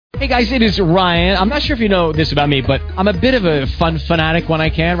Hey guys, it is Ryan. I'm not sure if you know this about me, but I'm a bit of a fun fanatic when I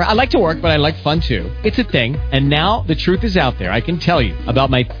can. I like to work, but I like fun too. It's a thing. And now the truth is out there. I can tell you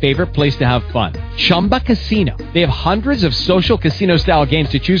about my favorite place to have fun. Chumba Casino. They have hundreds of social casino style games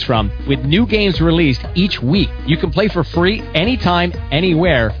to choose from with new games released each week. You can play for free anytime,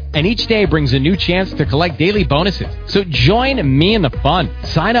 anywhere. And each day brings a new chance to collect daily bonuses. So join me in the fun.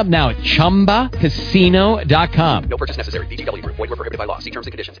 Sign up now at ChumbaCasino.com. No purchase necessary. VGW Group. Void where prohibited by law. See terms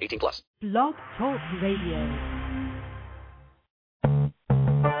and conditions. 18+. Blog Talk Radio.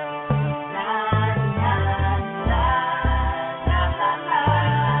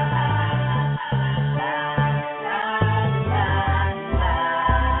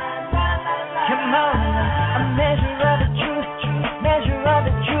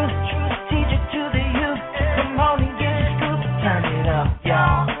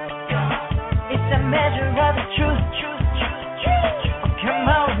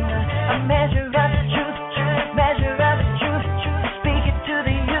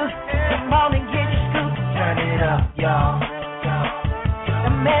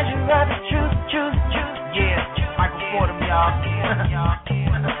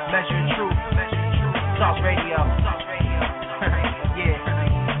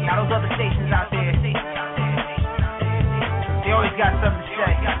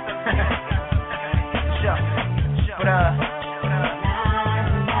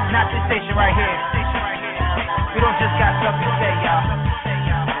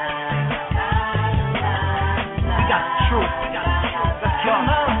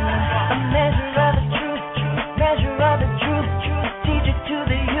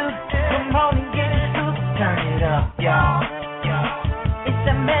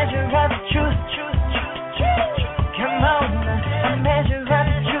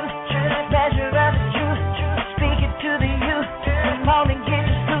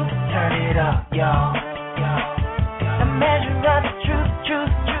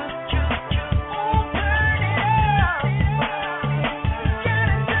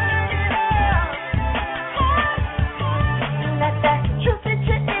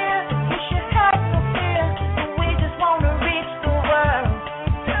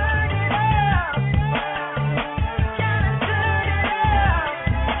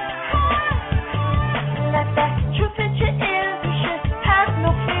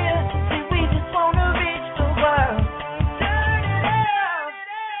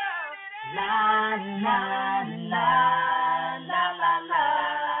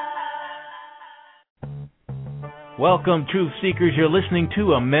 Welcome, Truth Seekers. You're listening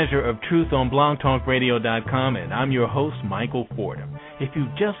to A Measure of Truth on blogtalkradio.com, and I'm your host, Michael Fordham. If you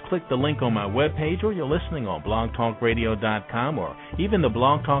just clicked the link on my webpage, or you're listening on blogtalkradio.com, or even the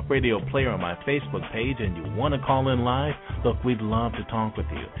Blog Talk Radio player on my Facebook page, and you want to call in live, look, we'd love to talk with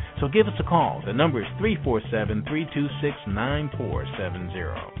you. So give us a call. The number is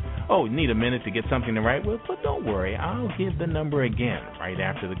 347-326-9470. Oh, need a minute to get something to write with? But don't worry, I'll give the number again right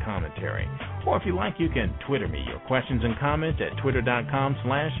after the commentary. Or if you like, you can Twitter me your questions and comments at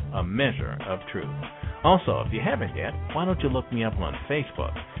twitter.com/ameasureoftruth. Also, if you haven't yet, why don't you look me up on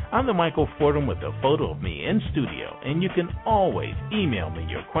Facebook? I'm the Michael Fordham with a photo of me in studio, and you can always email me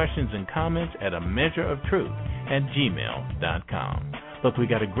your questions and comments at ameasureoftruth@gmail.com. Look, we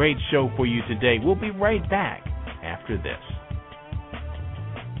got a great show for you today. We'll be right back after this.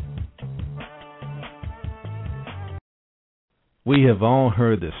 We have all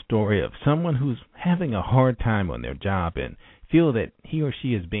heard the story of someone who's having a hard time on their job and feel that he or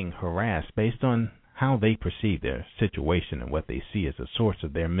she is being harassed based on how they perceive their situation and what they see as a source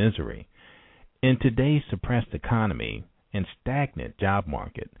of their misery. In today's suppressed economy and stagnant job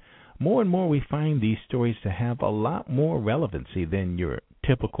market, more and more we find these stories to have a lot more relevancy than your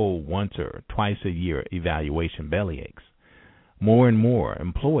typical once or twice a year evaluation bellyaches. More and more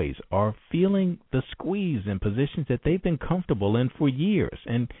employees are feeling the squeeze in positions that they've been comfortable in for years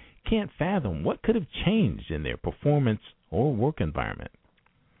and can't fathom what could have changed in their performance or work environment.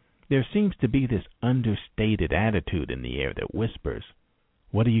 There seems to be this understated attitude in the air that whispers,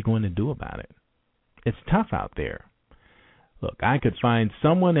 "What are you going to do about it?" It's tough out there. Look, I could find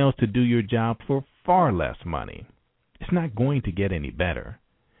someone else to do your job for far less money. It's not going to get any better.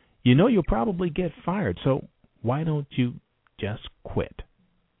 You know you'll probably get fired, so why don't you just quit?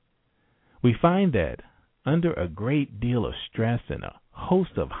 We find that under a great deal of stress and a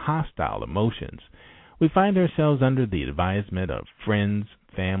host of hostile emotions, we find ourselves under the advisement of friends,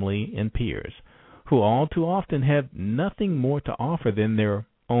 family, and peers who all too often have nothing more to offer than their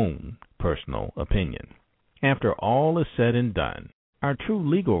own personal opinion. After all is said and done, our true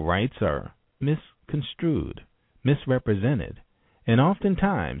legal rights are misconstrued, misrepresented, and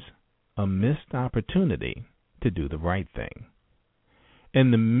oftentimes a missed opportunity to do the right thing.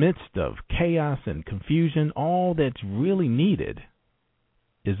 In the midst of chaos and confusion, all that's really needed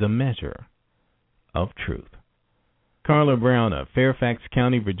is a measure of truth. Carla Brown of Fairfax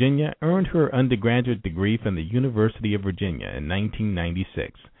County, Virginia, earned her undergraduate degree from the University of Virginia in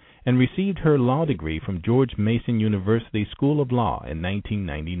 1996 and received her law degree from George Mason University School of Law in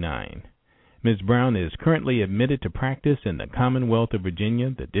 1999. Ms. Brown is currently admitted to practice in the Commonwealth of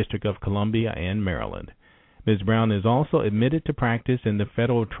Virginia, the District of Columbia, and Maryland. Ms. Brown is also admitted to practice in the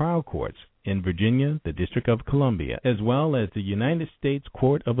federal trial courts in Virginia, the District of Columbia, as well as the United States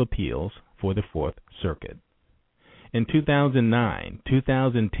Court of Appeals for the Fourth Circuit. In 2009,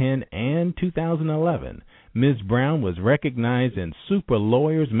 2010, and 2011, Ms. Brown was recognized in Super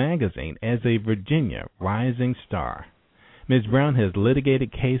Lawyers magazine as a Virginia Rising Star. Ms. Brown has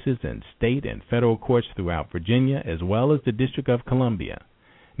litigated cases in state and federal courts throughout Virginia as well as the District of Columbia.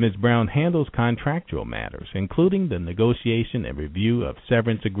 Ms. Brown handles contractual matters, including the negotiation and review of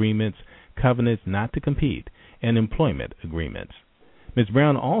severance agreements, covenants not to compete, and employment agreements. Ms.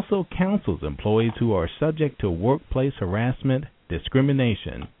 Brown also counsels employees who are subject to workplace harassment,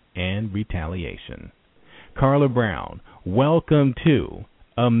 discrimination, and retaliation. Carla Brown, welcome to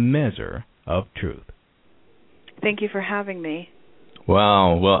A Measure of Truth. Thank you for having me.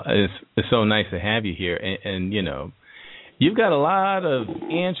 Wow. Well, it's so nice to have you here. And you know, you've got a lot of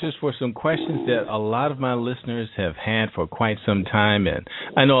answers for some questions that a lot of my listeners have had for quite some time. And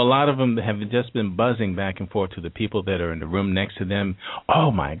I know a lot of them have just been buzzing back and forth to the people that are in the room next to them.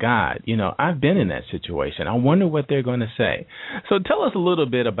 Oh, my God, you know, I've been in that situation. I wonder what they're going to say. So tell us a little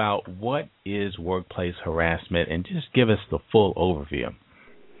bit about what is workplace harassment and just give us the full overview.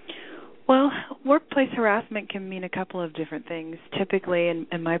 Well, workplace harassment can mean a couple of different things. Typically, in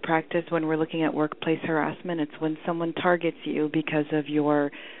my practice, when we're looking at workplace harassment, it's when someone targets you because of your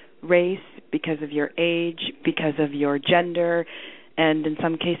race, because of your age, because of your gender, and in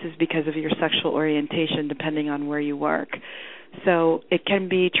some cases because of your sexual orientation, depending on where you work. So it can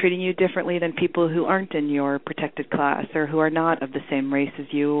be treating you differently than people who aren't in your protected class or who are not of the same race as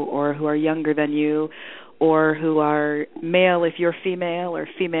you or who are younger than you, or who are male if you're female or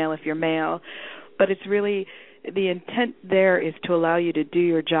female if you're male. But it's really, the intent there is to allow you to do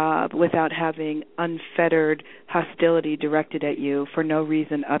your job without having unfettered hostility directed at you for no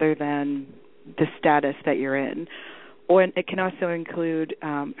reason other than the status that you're in. Or it can also include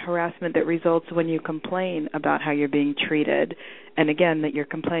harassment that results when you complain about how you're being treated. And again, that you're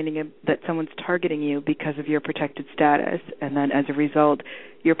complaining that someone's targeting you because of your protected status. And then as a result,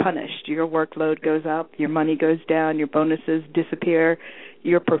 you're punished. Your workload goes up, your money goes down, your bonuses disappear,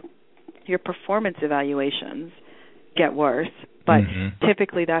 your performance evaluations get worse. But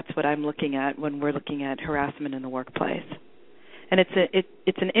typically that's what I'm looking at when we're looking at harassment in the workplace. And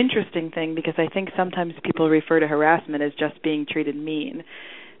it's an interesting thing because I think sometimes people refer to harassment as just being treated mean.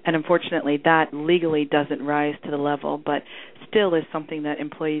 And unfortunately, that legally doesn't rise to the level, but still is something that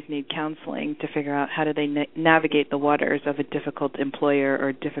employees need counseling to figure out how do they navigate the waters of a difficult employer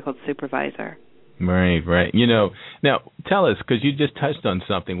or difficult supervisor. Right. You know, now tell us, because you just touched on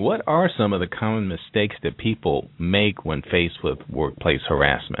something, what are some of the common mistakes that people make when faced with workplace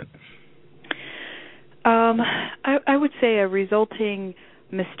harassment? I would say a resulting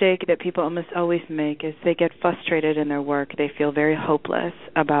mistake that people almost always make is they get frustrated in their work. They feel very hopeless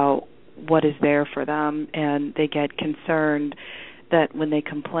about what is there for them, and they get concerned that when they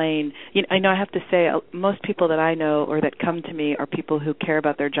complain, I know I have to say most people that I know or that come to me are people who care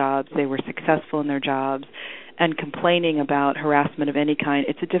about their jobs. They were successful in their jobs, and complaining about harassment of any kind,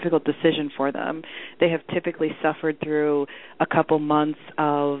 it's a difficult decision for them. They have typically suffered through a couple months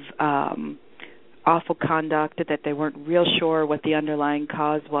of awful conduct that they weren't real sure what the underlying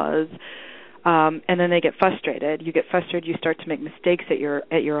cause was, and then they get frustrated. You get frustrated, you start to make mistakes at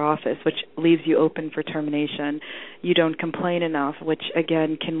your office, which leaves you open for termination. You don't complain enough, which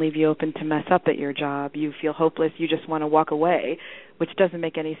again can leave you open to mess up at your job. You feel hopeless, you just want to walk away, which doesn't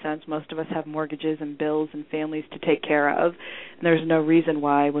make any sense. Most of us have mortgages and bills and families to take care of, and there's no reason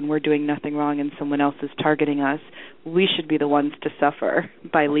why when we're doing nothing wrong and someone else is targeting us, we should be the ones to suffer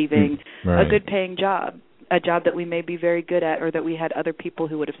by leaving a good-paying job, a job that we may be very good at or that we had other people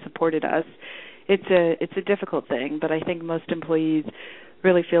who would have supported us. It's a difficult thing, but I think most employees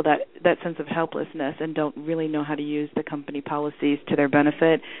really feel that sense of helplessness and don't really know how to use the company policies to their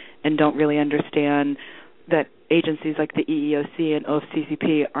benefit and don't really understand that agencies like the EEOC and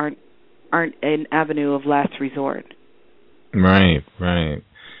OFCCP aren't an avenue of last resort. Right.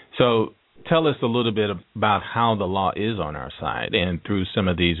 So tell us a little bit about how the law is on our side and through some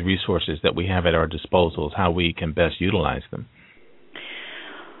of these resources that we have at our disposals, how we can best utilize them.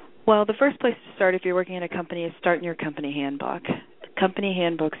 Well, the first place to start if you're working in a company is start in your company handbook. Company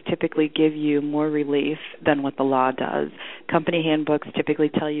handbooks typically give you more relief than what the law does. Company handbooks typically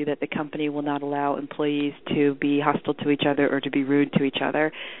tell you that the company will not allow employees to be hostile to each other or to be rude to each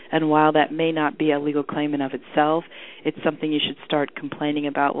other. And while that may not be a legal claim in of itself, it's something you should start complaining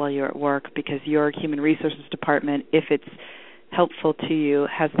about while you're at work, because your human resources department, if it's helpful to you,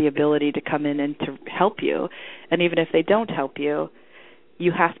 has the ability to come in and to help you. And even if they don't help you,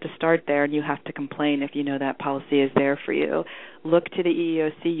 you have to start there, and you have to complain if you know that policy is there for you. Look to the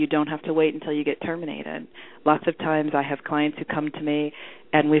EEOC. You don't have to wait until you get terminated. Lots of times I have clients who come to me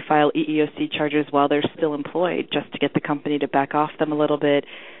and we file EEOC charges while they're still employed, just to get the company to back off them a little bit,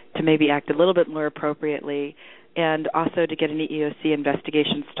 to maybe act a little bit more appropriately, and also to get an EEOC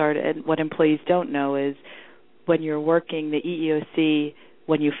investigation started. What employees don't know is when you're working, the EEOC,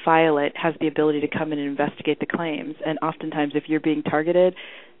 when you file it, has the ability to come in and investigate the claims. And oftentimes, if you're being targeted,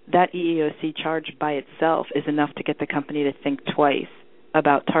 that EEOC charge by itself is enough to get the company to think twice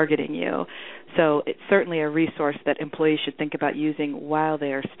about targeting you. So it's certainly a resource that employees should think about using while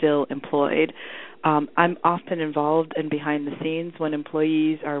they are still employed. I'm often involved and behind the scenes when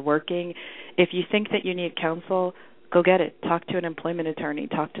employees are working. If you think that you need counsel, go get it. Talk to an employment attorney.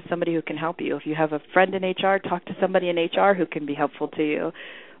 Talk to somebody who can help you. If you have a friend in HR, talk to somebody in HR who can be helpful to you.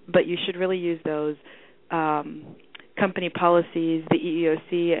 But you should really use those company policies, the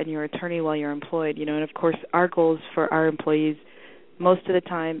EEOC, and your attorney while you're employed. And of course, our goals for our employees, most of the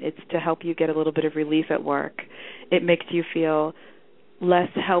time, it's to help you get a little bit of relief at work. It makes you feel less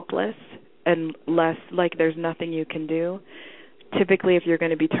helpless and less like there's nothing you can do. Typically, if you're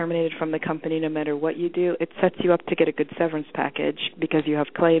going to be terminated from the company, no matter what you do, it sets you up to get a good severance package because you have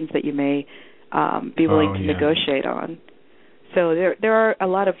claims that you may be willing to negotiate on. So there are a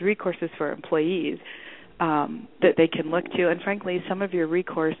lot of recourses for employees that they can look to. And frankly, some of your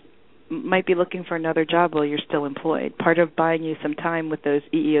recourse might be looking for another job while you're still employed. Part of buying you some time with those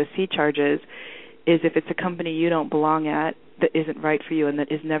EEOC charges is if it's a company you don't belong at that isn't right for you and that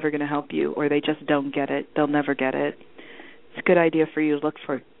is never going to help you, or they just don't get it, they'll never get it. It's a good idea for you to look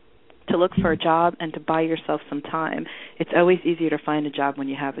for a job and to buy yourself some time. It's always easier to find a job when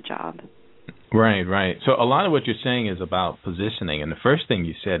you have a job. Right, right. So a lot of what you're saying is about positioning, and the first thing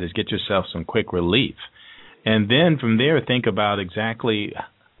you said is get yourself some quick relief. And then from there, think about exactly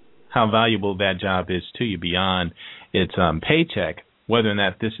how valuable that job is to you beyond its paycheck, whether or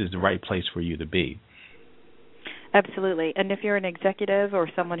not this is the right place for you to be. Absolutely. And if you're an executive or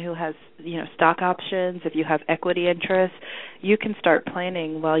someone who has, stock options, if you have equity interests, you can start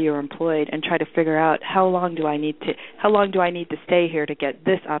planning while you're employed and try to figure out how long do I need to stay here to get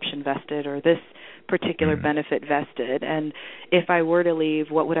this option vested or this particular benefit vested, and if I were to leave,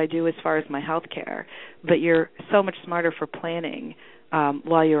 what would I do as far as my health care? But you're so much smarter for planning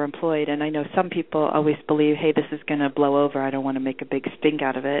while you're employed. And I know some people always believe, hey, this is going to blow over, I don't want to make a big stink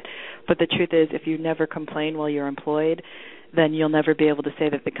out of it. But the truth is, if you never complain while you're employed, then you'll never be able to say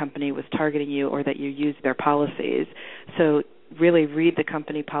that the company was targeting you or that you used their policies. So really read the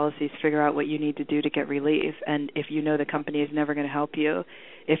company policies, figure out what you need to do to get relief. And if you know the company is never going to help you,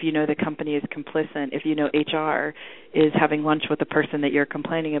 if you know the company is complicit, if you know HR is having lunch with the person that you're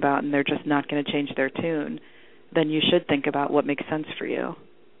complaining about and they're just not going to change their tune, then you should think about what makes sense for you.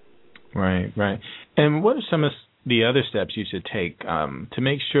 Right, right. And what are some of the other steps you should take to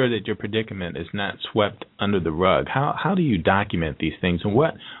make sure that your predicament is not swept under the rug? How do you document these things, and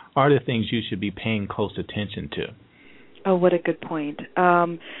what are the things you should be paying close attention to? Oh, what a good point.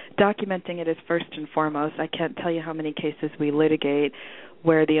 Documenting it is first and foremost. I can't tell you how many cases we litigate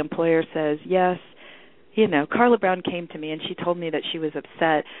where the employer says, yes, Carla Brown came to me and she told me that she was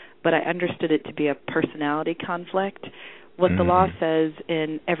upset, but I understood it to be a personality conflict. What the law says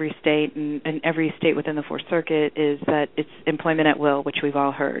in every state and every state within the Fourth Circuit is that it's employment at will, which we've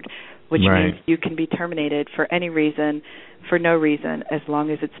all heard, which means you can be terminated for any reason, for no reason, as long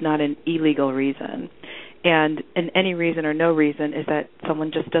as it's not an illegal reason. And any reason or no reason is that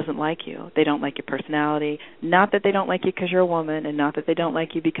someone just doesn't like you. They don't like your personality. Not that they don't like you because you're a woman, and not that they don't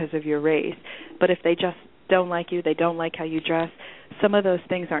like you because of your race. But if they just don't like you, they don't like how you dress, some of those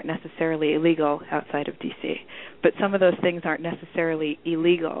things aren't necessarily illegal outside of D.C. But some of those things aren't necessarily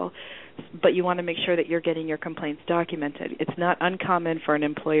illegal. But you want to make sure that you're getting your complaints documented. It's not uncommon for an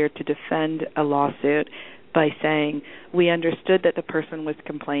employer to defend a lawsuit by saying, we understood that the person was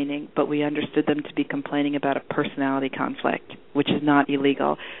complaining, but we understood them to be complaining about a personality conflict, which is not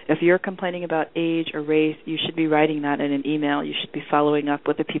illegal. If you're complaining about age or race, you should be writing that in an email. You should be following up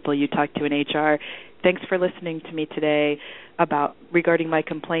with the people you talk to in HR. Thanks for listening to me today regarding my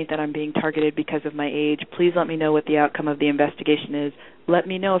complaint that I'm being targeted because of my age. Please let me know what the outcome of the investigation is. Let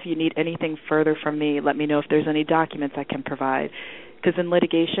me know if you need anything further from me. Let me know if there's any documents I can provide. Because in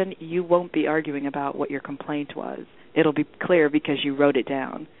litigation, you won't be arguing about what your complaint was. It'll be clear because you wrote it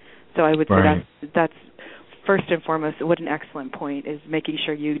down. So I would say that's first and foremost, what an excellent point, is making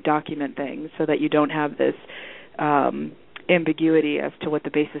sure you document things so that you don't have this ambiguity as to what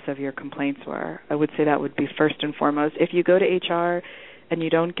the basis of your complaints were. I would say that would be first and foremost. If you go to HR and you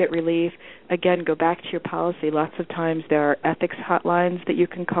don't get relief, again, go back to your policy. Lots of times there are ethics hotlines that you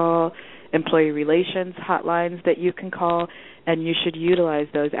can call, employee relations hotlines that you can call, and you should utilize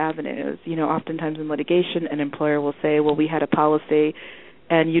those avenues. Oftentimes in litigation, an employer will say, well, we had a policy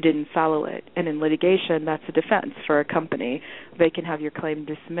and you didn't follow it. And in litigation, that's a defense for a company. They can have your claim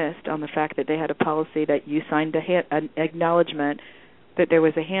dismissed on the fact that they had a policy that you signed an acknowledgement that there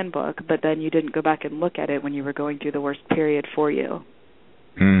was a handbook, but then you didn't go back and look at it when you were going through the worst period for you.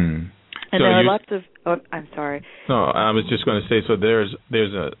 And so there are lots of. Oh, I'm sorry. No, I was just going to say. So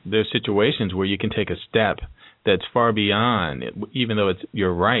there's situations where you can take a step that's far beyond, even though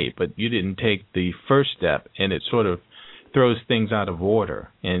you're right, but you didn't take the first step, and it sort of throws things out of order.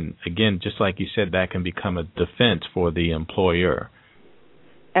 And again, just like you said, that can become a defense for the employer.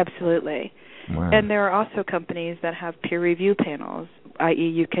 Absolutely. Wow. And there are also companies that have peer review panels, i.e.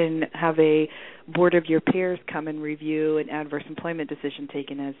 you can have a board of your peers come and review an adverse employment decision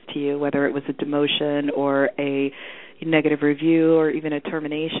taken as to you, whether it was a demotion or a negative review or even a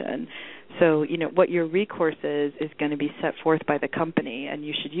termination. So, what your recourse is going to be set forth by the company, and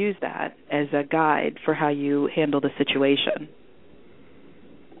you should use that as a guide for how you handle the situation.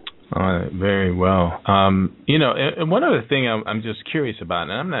 Very well. And one other thing I'm just curious about,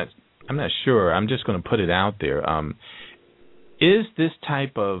 and I'm not sure. I'm just going to put it out there. Is this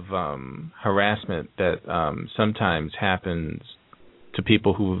type of harassment that sometimes happens to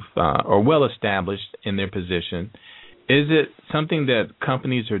people who are well established in their position? Is it something that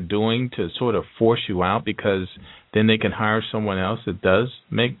companies are doing to sort of force you out because then they can hire someone else that does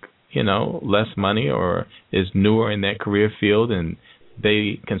make less money or is newer in that career field, and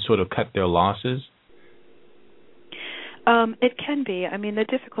they can sort of cut their losses? It can be. I mean, the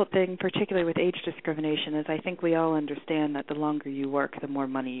difficult thing, particularly with age discrimination, is I think we all understand that the longer you work, the more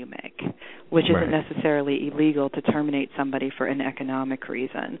money you make, which isn't necessarily illegal to terminate somebody for an economic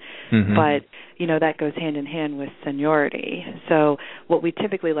reason. Mm-hmm. But, that goes hand in hand with seniority. So what we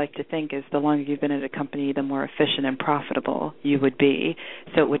typically like to think is the longer you've been at a company, the more efficient and profitable you would be.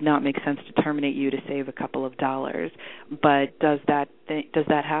 So it would not make sense to terminate you to save a couple of dollars. But does that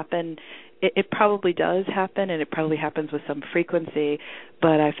happen? It probably does happen, and it probably happens with some frequency,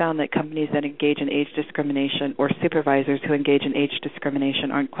 but I found that companies that engage in age discrimination or supervisors who engage in age discrimination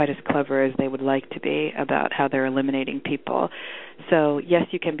aren't quite as clever as they would like to be about how they're eliminating people. So, yes,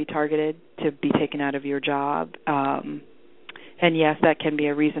 you can be targeted to be taken out of your job, and yes, that can be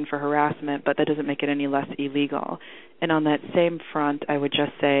a reason for harassment, but that doesn't make it any less illegal. And on that same front, I would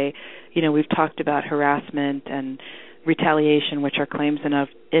just say, we've talked about harassment and retaliation, which are claims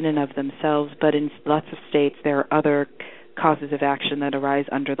in and of themselves, but in lots of states there are other causes of action that arise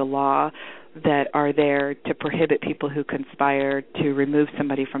under the law that are there to prohibit people who conspire to remove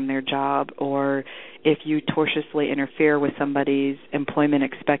somebody from their job, or if you tortiously interfere with somebody's employment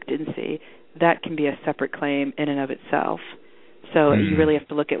expectancy, that can be a separate claim in and of itself. So you really have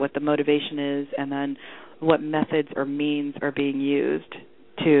to look at what the motivation is and then what methods or means are being used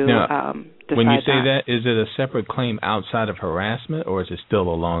to decide. When you say that, is it a separate claim outside of harassment, or is it still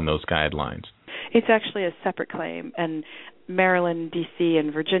along those guidelines? It's actually a separate claim, and Maryland, D.C.,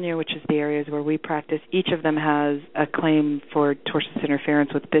 and Virginia, which is the areas where we practice, each of them has a claim for tortious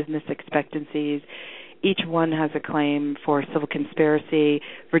interference with business expectancies. Each one has a claim for civil conspiracy.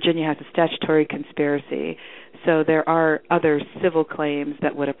 Virginia has a statutory conspiracy. So there are other civil claims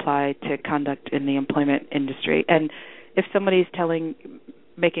that would apply to conduct in the employment industry. And if somebody's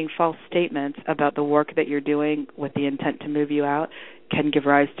making false statements about the work that you're doing with the intent to move you out, can give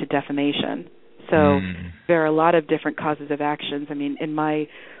rise to defamation. So there are a lot of different causes of actions. I mean, in my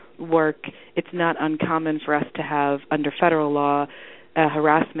work, it's not uncommon for us to have, under federal law, a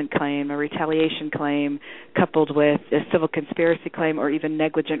harassment claim, a retaliation claim, coupled with a civil conspiracy claim, or even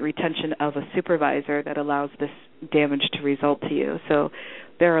negligent retention of a supervisor that allows this damage to result to you. So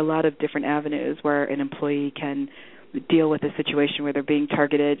there are a lot of different avenues where an employee can deal with a situation where they're being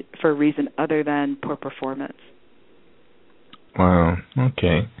targeted for a reason other than poor performance. Wow.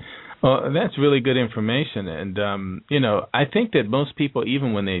 Okay. Well, that's really good information. And, I think that most people,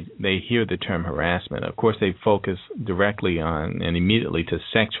 even when they hear the term harassment, of course, they focus directly on and immediately to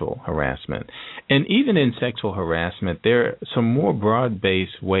sexual harassment. And even in sexual harassment, there are some more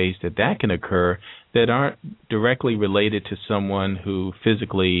broad-based ways that can occur that aren't directly related to someone who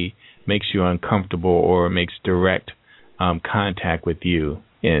physically makes you uncomfortable or makes direct contact with you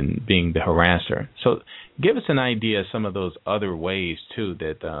in being the harasser. So give us an idea of some of those other ways, too,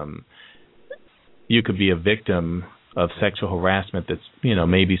 that you could be a victim of sexual harassment that's,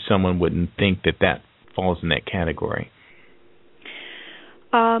 maybe someone wouldn't think that falls in that category.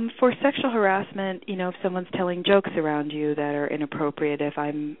 For sexual harassment, if someone's telling jokes around you that are inappropriate, if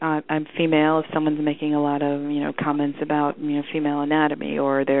I'm female, if someone's making a lot of, comments about, female anatomy,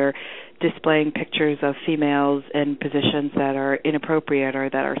 or they're displaying pictures of females in positions that are inappropriate or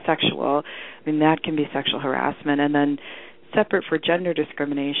that are sexual, that can be sexual harassment. And then separate for gender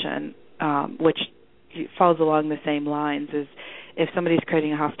discrimination, which falls along the same lines, is if somebody's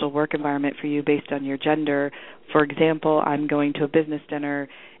creating a hostile work environment for you based on your gender. For example, I'm going to a business dinner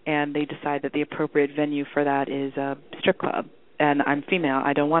and they decide that the appropriate venue for that is a strip club, and I'm female,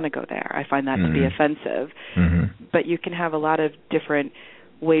 I don't want to go there. I find that to be offensive. Mm-hmm. But you can have a lot of different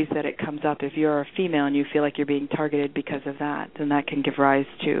ways that it comes up. If you're a female and you feel like you're being targeted because of that, then that can give rise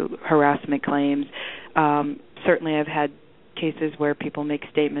to harassment claims. Certainly I've had cases where people make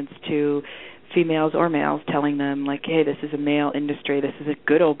statements to females or males telling them, like, hey, this is a male industry, this is a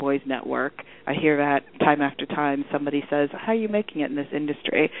good old boys network. I hear that time after time. Somebody says, how are you making it in this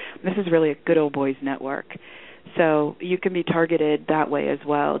industry? This is really a good old boys network. So you can be targeted that way as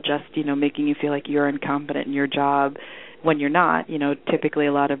well, just, making you feel like you're incompetent in your job when you're not. Typically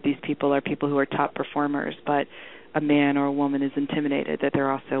a lot of these people are people who are top performers, but a man or a woman is intimidated that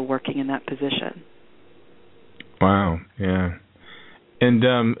they're also working in that position. Wow, yeah. And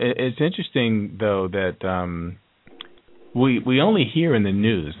it's interesting, though, that we only hear in the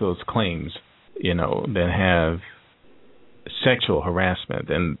news those claims, that have sexual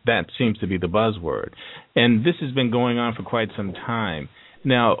harassment, and that seems to be the buzzword. And this has been going on for quite some time.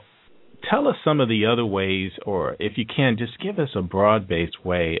 Now, tell us some of the other ways, or if you can, just give us a broad-based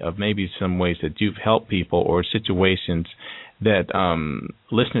way of maybe some ways that you've helped people or situations that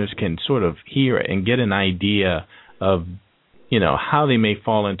listeners can sort of hear and get an idea of how they may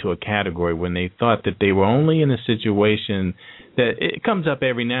fall into a category when they thought that they were only in a situation that it comes up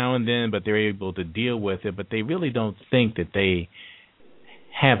every now and then, but they're able to deal with it, but they really don't think that they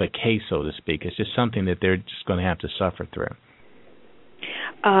have a case, so to speak. It's just something that they're just going to have to suffer through.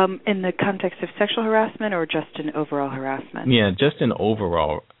 In the context of sexual harassment or just an overall harassment? Yeah, just an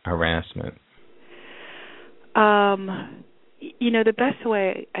overall harassment. The best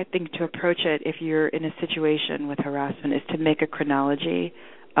way, I think, to approach it if you're in a situation with harassment is to make a chronology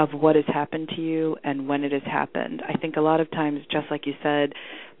of what has happened to you and when it has happened. I think a lot of times, just like you said,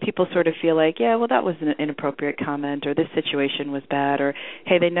 people sort of feel like, yeah, well, that was an inappropriate comment, or this situation was bad, or,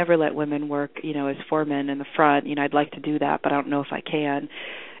 hey, they never let women work, as foremen in the front. I'd like to do that, but I don't know if I can.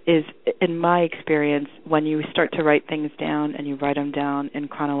 Is, in my experience, when you start to write things down and you write them down in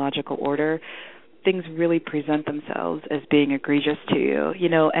chronological order, things really present themselves as being egregious to you,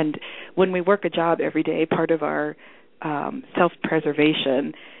 and when we work a job every day, part of our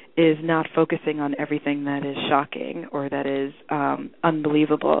self-preservation is not focusing on everything that is shocking or that is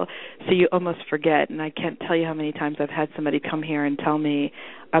unbelievable. So you almost forget, and I can't tell you how many times I've had somebody come here and tell me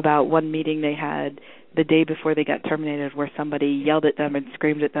about one meeting they had the day before they got terminated where somebody yelled at them and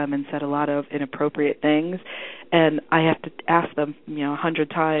screamed at them and said a lot of inappropriate things. And I have to ask them, 100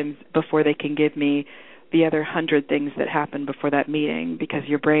 times before they can give me the other 100 things that happened before that meeting, because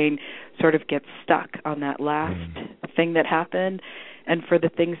your brain sort of gets stuck on that last thing that happened. And for the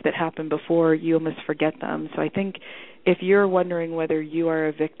things that happened before, you almost forget them. So I think if you're wondering whether you are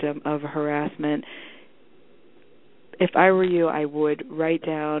a victim of harassment, if I were you, I would write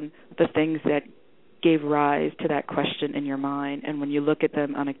down the things that gave rise to that question in your mind. And when you look at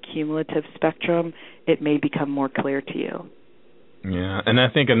them on a cumulative spectrum, it may become more clear to you. Yeah, and I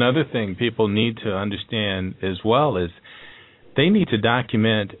think another thing people need to understand as well is they need to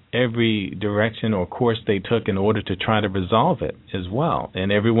document every direction or course they took in order to try to resolve it as well,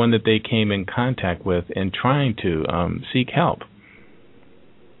 and everyone that they came in contact with in trying to seek help.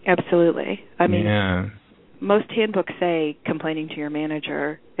 Absolutely. I mean, most handbooks say complaining to your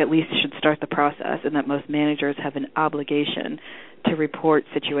manager at least should start the process, and that most managers have an obligation to report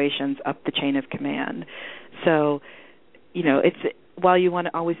situations up the chain of command. So, it's while you want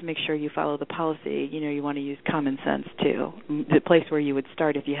to always make sure you follow the policy, you want to use common sense too. The place where you would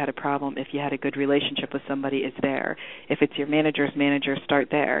start if you had a problem, if you had a good relationship with somebody, is there. If it's your manager's manager, start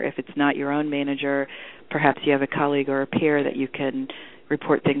there. If it's not your own manager, perhaps you have a colleague or a peer that you can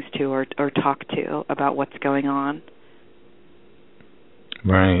report things to or talk to about what's going on.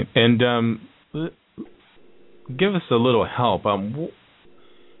 Right. And give us a little help.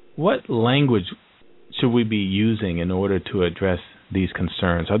 What language should we be using in order to address these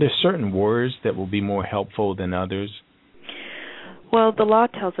concerns? Are there certain words that will be more helpful than others? Well, the law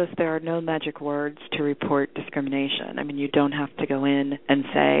tells us there are no magic words to report discrimination. I mean, you don't have to go in and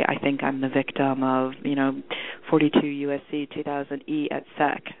say, I think I'm the victim of, 42 U.S.C. 2000E at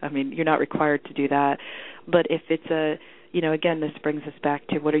SEC. I mean, you're not required to do that. But if it's again, this brings us back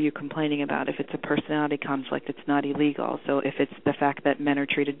to what are you complaining about? If it's a personality conflict, it's not illegal. So if it's the fact that men are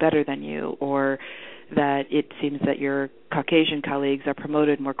treated better than you, or that it seems that your Caucasian colleagues are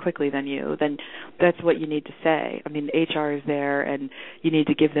promoted more quickly than you, then that's what you need to say. I mean, HR is there, and you need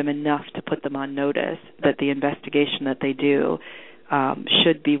to give them enough to put them on notice that the investigation that they do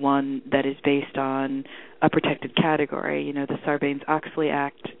should be one that is based on a protected category. The Sarbanes-Oxley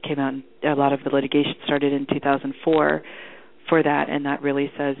Act came out, and a lot of the litigation started in 2004 for that, and that really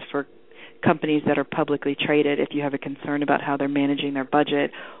says for companies that are publicly traded, if you have a concern about how they're managing their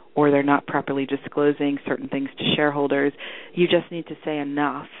budget or they're not properly disclosing certain things to shareholders, you just need to say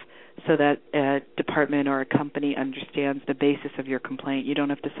enough so that a department or a company understands the basis of your complaint. You don't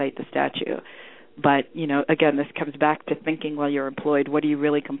have to cite the statute. But, again, this comes back to thinking while you're employed, what are you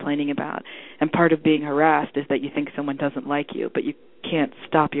really complaining about? And part of being harassed is that you think someone doesn't like you, but you can't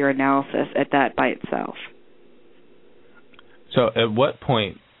stop your analysis at that by itself. So at what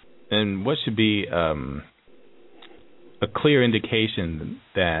point, and what should be a clear indication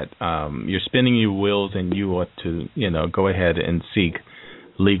that you're spinning your wheels and you ought to, go ahead and seek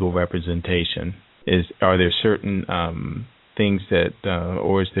legal representation? Are there certain things that,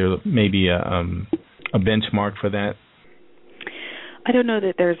 or is there maybe a benchmark for that? I don't know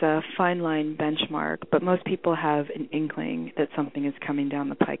that there's a fine line benchmark, but most people have an inkling that something is coming down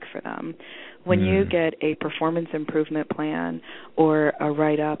the pike for them. When you get a performance improvement plan or a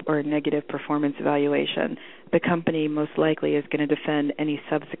write-up or a negative performance evaluation, the company most likely is going to defend any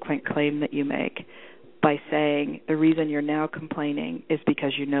subsequent claim that you make by saying the reason you're now complaining is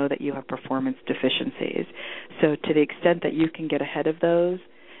because you know that you have performance deficiencies. So to the extent that you can get ahead of those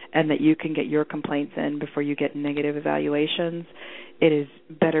and that you can get your complaints in before you get negative evaluations, it is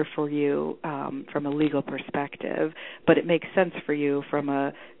better for you from a legal perspective, but it makes sense for you from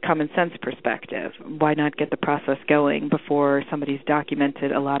a common sense perspective. Why not get the process going before somebody's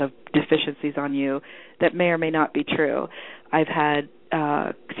documented a lot of deficiencies on you that may or may not be true? I've had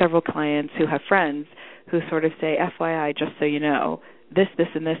several clients who have friends who sort of say, FYI, just so you know, this,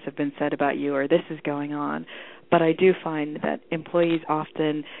 and this have been said about you, or this is going on. But I do find that employees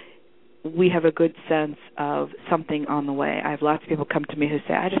often, we have a good sense of something on the way. I have lots of people come to me who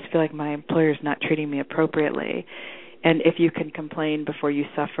say, I just feel like my employer's not treating me appropriately. And if you can complain before you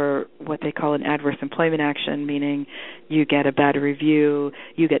suffer what they call an adverse employment action, meaning you get a bad review,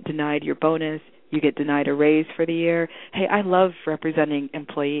 you get denied your bonus, you get denied a raise for the year. Hey, I love representing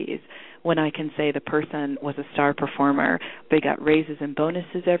employees when I can say the person was a star performer. They got raises and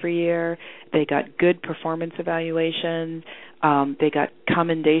bonuses every year. They got good performance evaluations. They got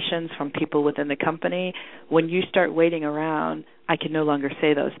commendations from people within the company. When you start waiting around, I can no longer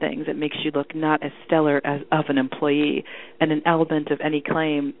say those things. It makes you look not as stellar as of an employee. And an element of any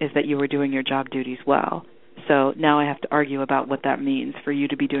claim is that you were doing your job duties well. So now I have to argue about what that means for you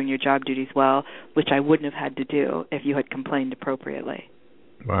to be doing your job duties well, which I wouldn't have had to do if you had complained appropriately.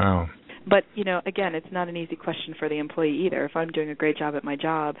 Wow. But, again, it's not an easy question for the employee either. If I'm doing a great job at my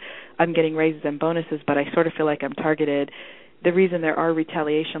job, I'm getting raises and bonuses, but I sort of feel like I'm targeted. The reason there are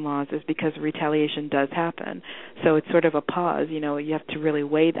retaliation laws is because retaliation does happen. So it's sort of a pause. You have to really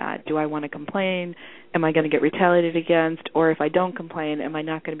weigh that. Do I want to complain? Am I going to get retaliated against? Or if I don't complain, am I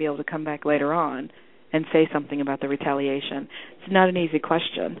not going to be able to come back later on and say something about the retaliation? It's not an easy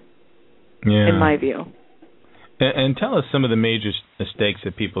question, in my view. And tell us some of the major mistakes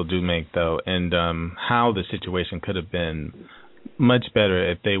that people do make, though, and how the situation could have been much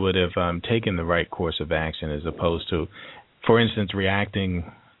better if they would have taken the right course of action as opposed to, for instance,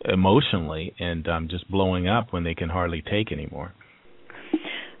 reacting emotionally and just blowing up when they can hardly take anymore.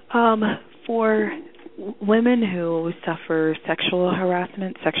 For women who suffer sexual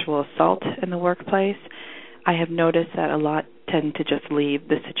harassment, sexual assault in the workplace, I have noticed that a lot tend to just leave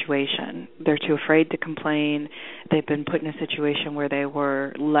the situation. They're too afraid to complain. They've been put in a situation where they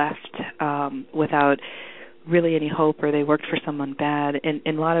were left without really any hope or they worked for someone bad. In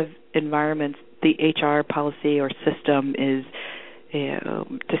a lot of environments, the HR policy or system is,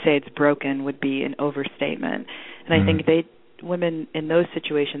 to say it's broken would be an overstatement. And I think women in those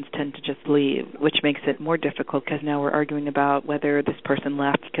situations tend to just leave, which makes it more difficult because now we're arguing about whether this person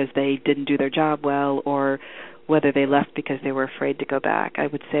left because they didn't do their job well or whether they left because they were afraid to go back. I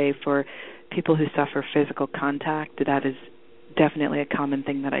would say for people who suffer physical contact, that is definitely a common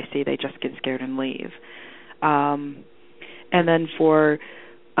thing that I see. They just get scared and leave. And then for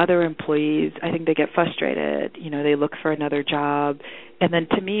other employees, I think they get frustrated. They look for another job. And then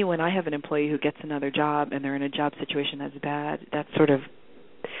to me, when I have an employee who gets another job and they're in a job situation that's bad, that's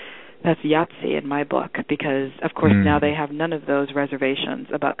Yahtzee in my book because, of course, now they have none of those reservations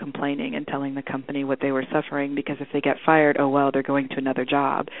about complaining and telling the company what they were suffering because if they get fired, oh, well, they're going to another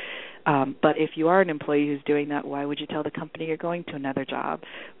job. But if you are an employee who's doing that, why would you tell the company you're going to another job?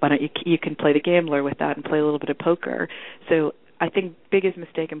 Why don't you can play the gambler with that and play a little bit of poker. So I think biggest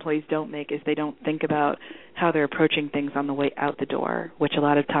mistake employees don't make is they don't think about how they're approaching things on the way out the door, which a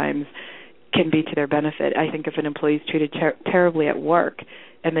lot of times can be to their benefit. I think if an employee is treated terribly at work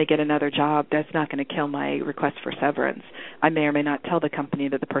and they get another job, that's not going to kill my request for severance. I may or may not tell the company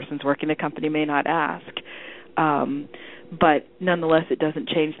that the person's working. The company may not ask. But nonetheless, it doesn't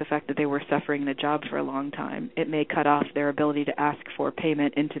change the fact that they were suffering in a job for a long time. It may cut off their ability to ask for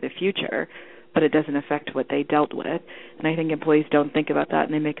payment into the future, but it doesn't affect what they dealt with. And I think employees don't think about that,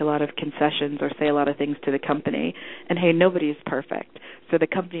 and they make a lot of concessions or say a lot of things to the company. And, hey, nobody is perfect. So the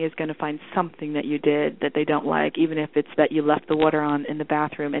company is going to find something that you did that they don't like, even if it's that you left the water on in the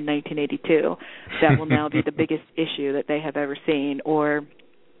bathroom in 1982. That will now be the biggest issue that they have ever seen. Or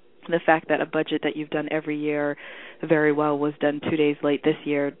the fact that a budget that you've done every year very well was done 2 days late this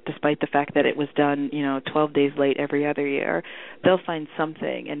year, despite the fact that it was done, 12 days late every other year. They'll find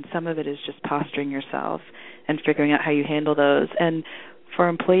something, and some of it is just posturing yourself and figuring out how you handle those. And for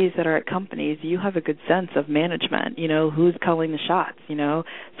employees that are at companies, you have a good sense of management, who's calling the shots,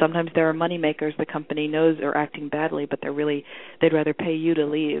 Sometimes there are money makers the company knows are acting badly, but they'd rather pay you to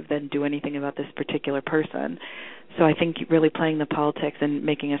leave than do anything about this particular person. So I think really playing the politics and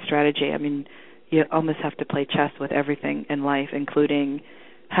making a strategy, you almost have to play chess with everything in life, including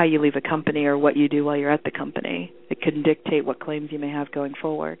how you leave a company or what you do while you're at the company. It can dictate what claims you may have going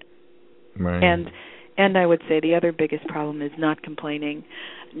forward. Right. And I would say the other biggest problem is not complaining,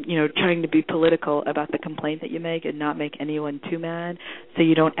 trying to be political about the complaint that you make and not make anyone too mad, so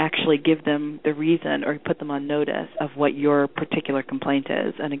you don't actually give them the reason or put them on notice of what your particular complaint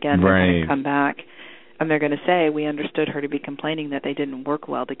is. And again, they're going to come back and they're going to say, we understood her to be complaining that they didn't work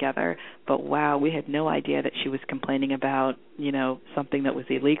well together, but wow, we had no idea that she was complaining about, something that was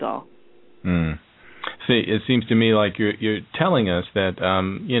illegal. See, it seems to me like you're telling us that,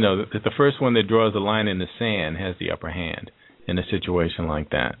 that the first one that draws the line in the sand has the upper hand in a situation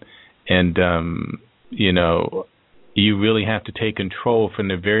like that. And, you really have to take control from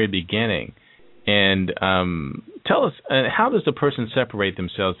the very beginning. And tell us, how does the person separate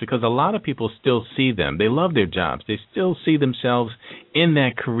themselves? Because a lot of people still see them. They love their jobs. They still see themselves in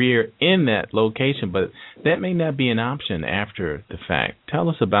that career, in that location, but that may not be an option after the fact. Tell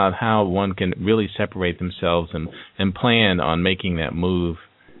us about how one can really separate themselves and plan on making that move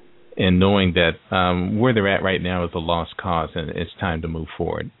and knowing that where they're at right now is a lost cause and it's time to move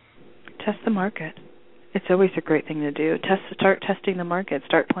forward. Test the market. It's always a great thing to do. Start testing the market.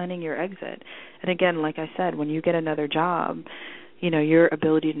 Start planning your exit. And again, like I said, when you get another job, your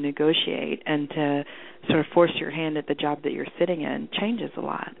ability to negotiate and to sort of force your hand at the job that you're sitting in changes a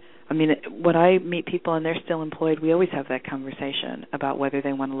lot. When I meet people and they're still employed, we always have that conversation about whether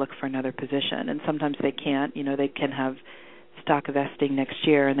they want to look for another position. And sometimes they can't. They can have stock vesting next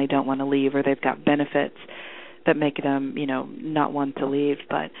year and they don't want to leave, or they've got benefits that make them, not want to leave.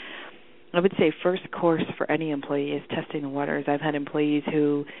 But I would say first course for any employee is testing the waters. I've had employees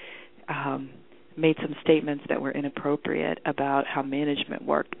who made some statements that were inappropriate about how management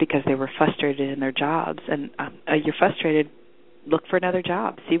worked because they were frustrated in their jobs. And you're frustrated, look for another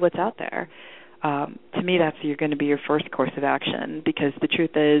job, see what's out there. To me, that's you're going to be your first course of action, because the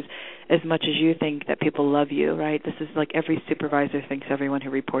truth is, as much as you think that people love you, right, this is like every supervisor thinks everyone who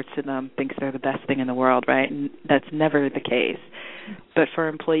reports to them thinks they're the best thing in the world, right? And that's never the case. But for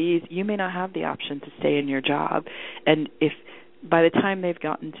employees, you may not have the option to stay in your job. And if by the time they've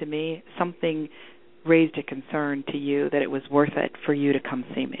gotten to me, something raised a concern to you that it was worth it for you to come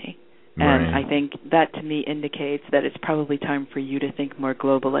see me. And I think that, to me, indicates that it's probably time for you to think more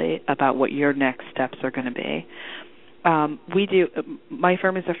globally about what your next steps are going to be. My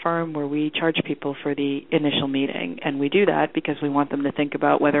firm is a firm where we charge people for the initial meeting, and we do that because we want them to think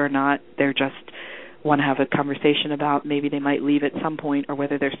about whether or not they're just want to have a conversation about. Maybe they might leave at some point, or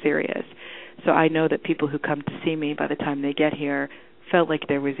whether they're serious. So I know that people who come to see me, by the time they get here, felt like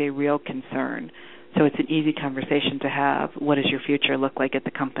there was a real concern. So it's an easy conversation to have. What does your future look like at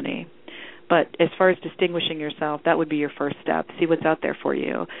the company? But as far as distinguishing yourself, that would be your first step. See what's out there for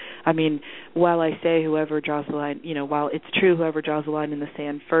you. I mean, while I say whoever draws the line, while it's true whoever draws the line in the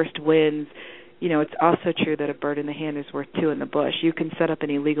sand first wins, it's also true that a bird in the hand is worth two in the bush. You can set up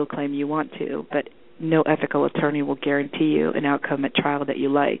any legal claim you want to, but no ethical attorney will guarantee you an outcome at trial that you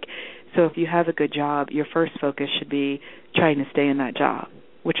like. So if you have a good job, your first focus should be trying to stay in that job,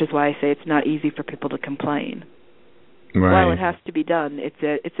 which is why I say it's not easy for people to complain. Right. While it has to be done,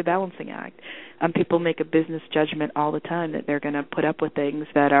 it's a balancing act. People make a business judgment all the time that they're going to put up with things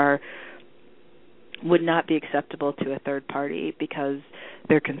that would not be acceptable to a third party because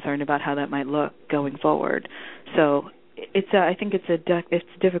they're concerned about how that might look going forward. So I think it's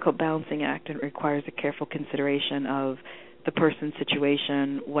a difficult balancing act, and it requires a careful consideration of the person's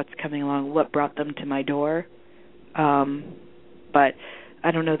situation, what's coming along, what brought them to my door. But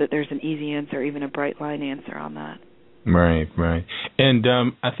I don't know that there's an easy answer, or even a bright line answer on that. Right. And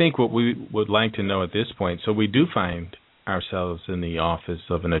I think what we would like to know at this point, so we do find ourselves in the office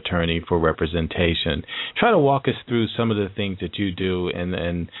of an attorney for representation. Try to walk us through some of the things that you do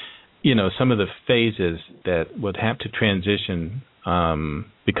and some of the phases that would have to transition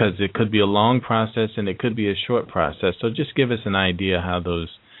because it could be a long process and it could be a short process. So just give us an idea how those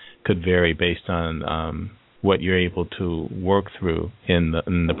could vary based on what you're able to work through in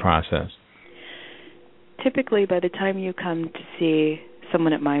the process. Typically, by the time you come to see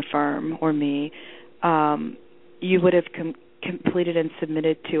someone at my firm or me, you would have completed and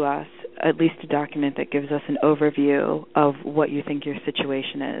submitted to us at least a document that gives us an overview of what you think your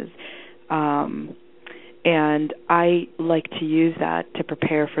situation is. And I like to use that to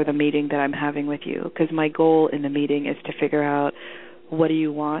prepare for the meeting that I'm having with you, because my goal in the meeting is to figure out, what do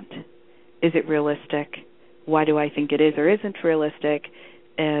you want? Is it realistic? Why do I think it is or isn't realistic?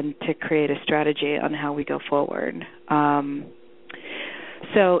 And to create a strategy on how we go forward.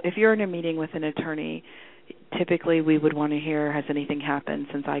 So if you're in a meeting with an attorney, typically we would want to hear, has anything happened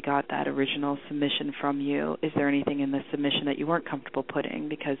since I got that original submission from you? Is there anything in the submission that you weren't comfortable putting?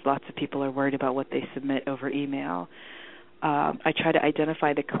 Because lots of people are worried about what they submit over email. I try to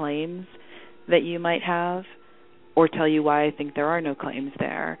identify the claims that you might have, or tell you why I think there are no claims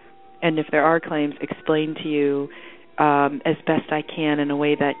there. And if there are claims, explain to you as best I can in a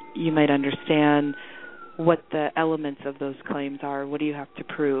way that you might understand what the elements of those claims are. What do you have to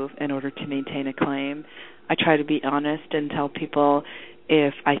prove in order to maintain a claim? I try to be honest and tell people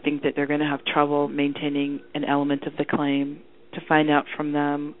if I think that they're going to have trouble maintaining an element of the claim, to find out from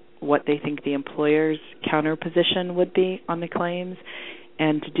them what they think the employer's counterposition would be on the claims,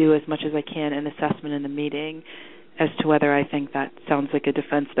 and to do as much as I can an assessment in the meeting as to whether I think that sounds like a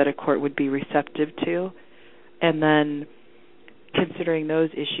defense that a court would be receptive to. And then, considering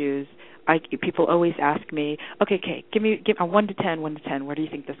those issues, people always ask me, okay, give a 1 to 10, where do you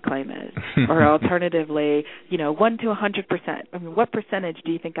think this claim is? Or alternatively, 1 to 100%. I mean, what percentage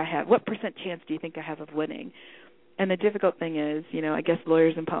do you think I have? What percent chance do you think I have of winning? And the difficult thing is, I guess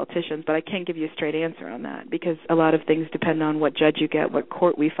lawyers and politicians, but I can't give you a straight answer on that, because a lot of things depend on what judge you get, what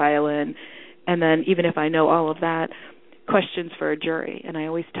court we file in, and then even if I know all of that, questions for a jury. And I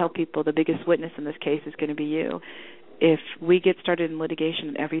always tell people the biggest witness in this case is going to be you. If we get started in litigation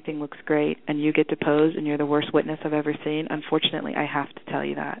and everything looks great and you get deposed and you're the worst witness I've ever seen, unfortunately I have to tell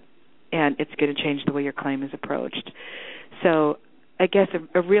you that. And it's going to change the way your claim is approached. So I guess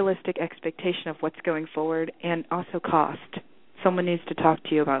a realistic expectation of what's going forward, and also cost. Someone needs to talk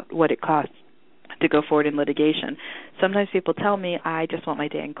to you about what it costs to go forward in litigation. Sometimes people tell me, I just want my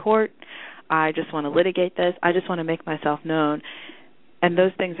day in court. I just want to litigate this. I just want to make myself known. And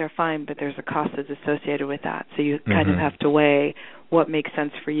those things are fine, but there's a cost that's associated with that. So you kind of have to weigh what makes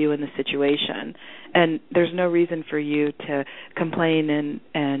sense for you in the situation. And there's no reason for you to complain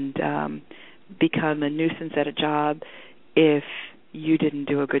and become a nuisance at a job if you didn't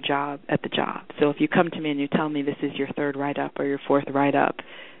do a good job at the job. So if you come to me and you tell me this is your third write-up or your fourth write-up,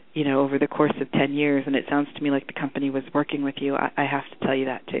 over the course of 10 years, and it sounds to me like the company was working with you, I have to tell you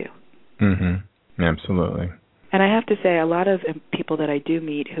that too. Absolutely. And I have to say, a lot of people that I do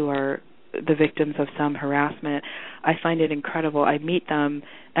meet who are the victims of some harassment, I find it incredible. I meet them,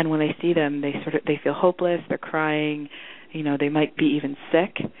 and when I see them, they feel hopeless, they're crying, they might be even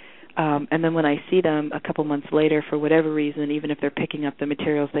sick. And then when I see them a couple months later, for whatever reason, even if they're picking up the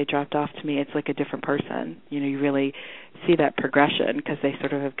materials they dropped off to me, it's like a different person. You really see that progression because they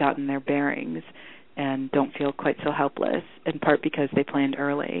sort of have gotten their bearings and don't feel quite so helpless, in part because they planned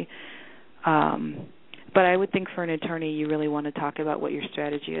early. But I would think for an attorney, you really want to talk about what your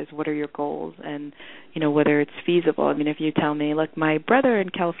strategy is, what are your goals, and, whether it's feasible. I mean, if you tell me, look, my brother in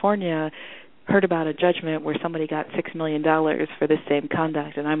California heard about a judgment where somebody got $6 million for the same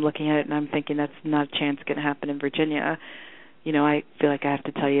conduct, and I'm looking at it and I'm thinking that's not a chance going to happen in Virginia, I feel like I have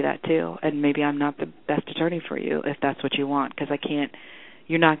to tell you that too. And maybe I'm not the best attorney for you if that's what you want, because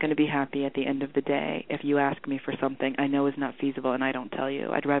you're not going to be happy at the end of the day if you ask me for something I know is not feasible and I don't tell you.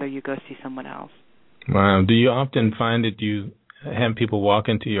 I'd rather you go see someone else. Wow. Do you often find that you have people walk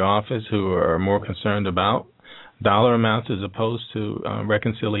into your office who are more concerned about dollar amounts as opposed to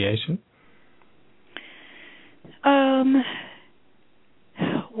reconciliation?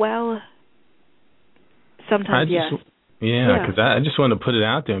 Well, sometimes, yes. Yeah, because I just want to put it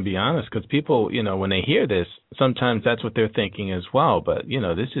out there and be honest, because people, when they hear this, sometimes that's what they're thinking as well. But,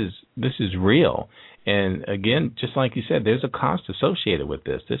 this is real. And, again, just like you said, there's a cost associated with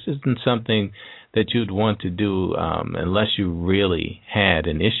this. This isn't something that you'd want to do unless you really had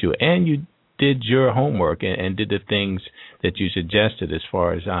an issue and you did your homework and did the things that you suggested as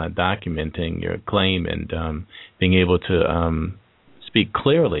far as documenting your claim and being able to speak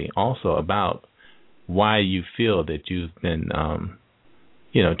clearly also about why you feel that you've been,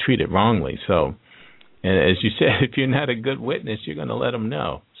 treated wrongly. So, and as you said, if you're not a good witness, you're going to let them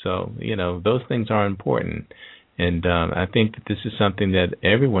know. So, those things are important. And I think that this is something that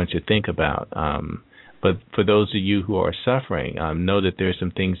everyone should think about. But for those of you who are suffering, know that there's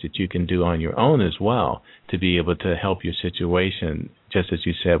some things that you can do on your own as well to be able to help your situation, just as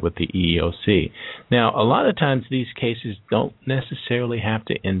you said with the EEOC. Now, a lot of times these cases don't necessarily have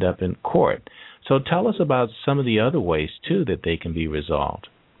to end up in court. So tell us about some of the other ways, too, that they can be resolved.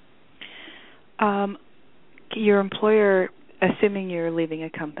 Your employer, assuming you're leaving a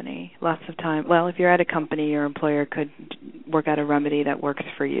company, lots of time, well, if you're at a company, your employer could work out a remedy that works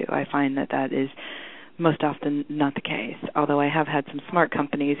for you. I find that is most often not the case, although I have had some smart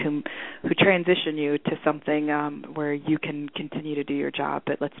companies who transition you to something where you can continue to do your job.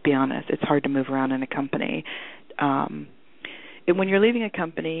 But let's be honest, it's hard to move around in a company. When you're leaving a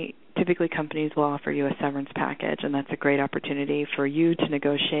company, typically companies will offer you a severance package, and that's a great opportunity for you to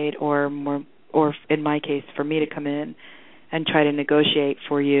negotiate, or in my case, for me to come in and try to negotiate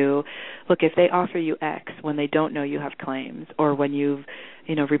for you. Look, if they offer you X when they don't know you have claims, or when you've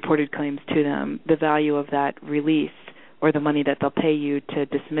reported claims to them, the value of that release or the money that they'll pay you to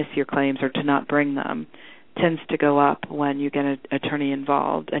dismiss your claims or to not bring them tends to go up when you get an attorney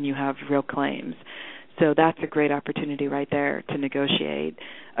involved and you have real claims. So that's a great opportunity right there to negotiate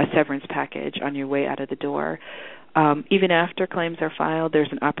a severance package on your way out of the door. Even after claims are filed,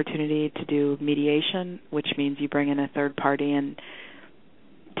 there's an opportunity to do mediation, which means you bring in a third party, and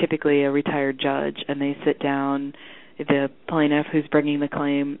typically a retired judge, and they sit down, the plaintiff who's bringing the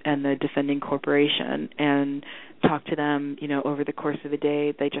claim and the defending corporation, and talk to them, over the course of the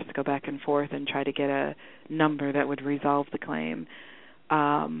day. They just go back and forth and try to get a number that would resolve the claim.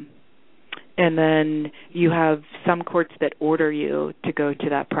 And then you have some courts that order you to go to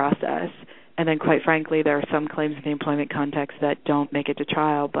that process. And then, quite frankly, there are some claims in the employment context that don't make it to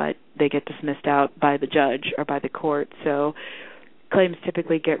trial, but they get dismissed out by the judge or by the court. So claims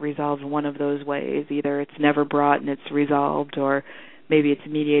typically get resolved one of those ways. Either it's never brought and it's resolved, or maybe it's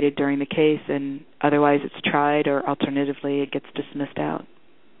mediated during the case and otherwise it's tried, or alternatively it gets dismissed out.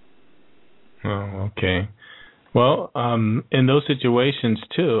 Oh, okay. Well, in those situations,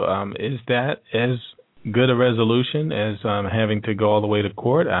 too, is that as good a resolution as having to go all the way to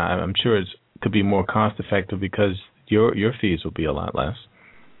court? I'm sure it could be more cost-effective because your fees will be a lot less.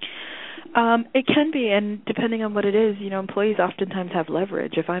 It can be, and depending on what it is, employees oftentimes have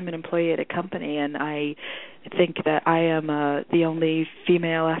leverage. If I'm an employee at a company and I think that I am the only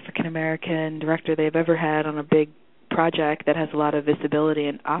female African-American director they've ever had on a big project that has a lot of visibility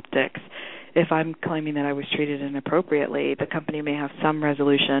and optics, if I'm claiming that I was treated inappropriately, the company may have some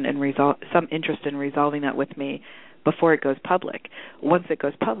resolution and some interest in resolving that with me before it goes public. Once it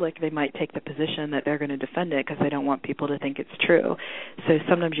goes public, they might take the position that they're going to defend it because they don't want people to think it's true. So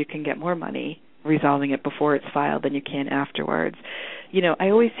sometimes you can get more money resolving it before it's filed than you can afterwards. I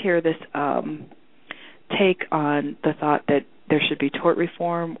always hear this take on the thought that there should be tort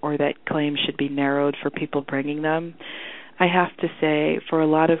reform or that claims should be narrowed for people bringing them. I have to say, for a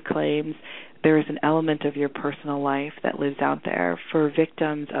lot of claims, there is an element of your personal life that lives out there. For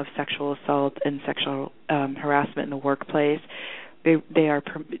victims of sexual assault and sexual harassment in the workplace,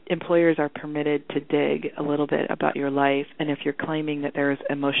 employers are permitted to dig a little bit about your life, and if you're claiming that there is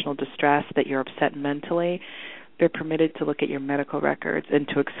emotional distress, that you're upset mentally, they're permitted to look at your medical records and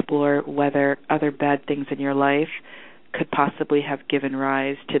to explore whether other bad things in your life could possibly have given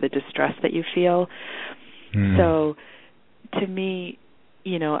rise to the distress that you feel. So to me,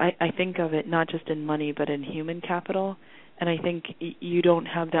 I think of it not just in money but in human capital. And I think you don't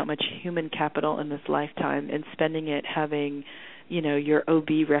have that much human capital in this lifetime, and spending it having, your OB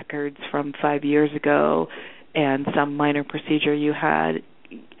records from 5 years ago and some minor procedure you had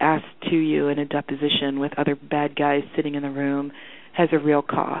asked to you in a deposition with other bad guys sitting in the room has a real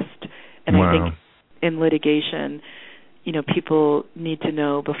cost. And I think in litigation, people need to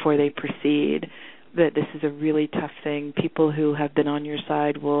know before they proceed that this is a really tough thing. People who have been on your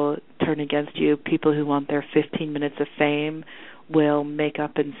side will turn against you. People who want their 15 minutes of fame will make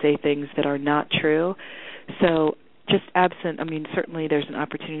up and say things that are not true. So just certainly there's an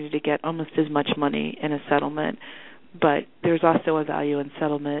opportunity to get almost as much money in a settlement, but there's also a value in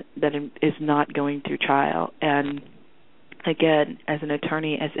settlement that is not going through trial. And again, as an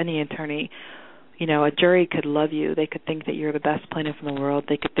attorney, as any attorney, a jury could love you. They could think that you're the best plaintiff in the world.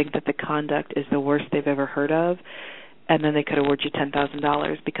 They could think that the conduct is the worst they've ever heard of, and then they could award you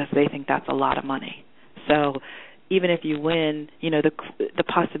 $10,000 because they think that's a lot of money. So even if you win, the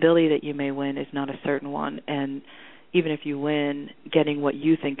possibility that you may win is not a certain one. And even if you win, getting what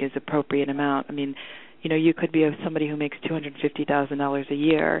you think is appropriate amount. You could be somebody who makes $250,000 a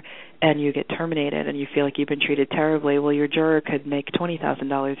year and you get terminated and you feel like you've been treated terribly. Well, your juror could make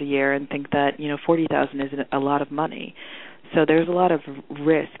 $20,000 a year and think that, $40,000 is a lot of money. So there's a lot of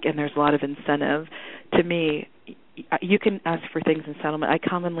risk and there's a lot of incentive. To me, you can ask for things in settlement. I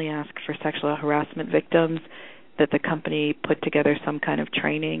commonly ask for sexual harassment victims that the company put together some kind of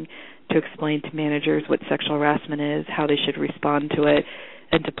training to explain to managers what sexual harassment is, how they should respond to it,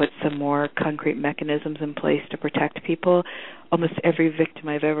 and to put some more concrete mechanisms in place to protect people. Almost every victim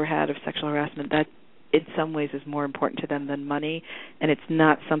I've ever had of sexual harassment, that in some ways is more important to them than money, and it's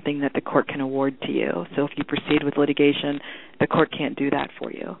not something that the court can award to you. So if you proceed with litigation, the court can't do that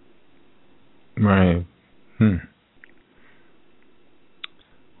for you. Right.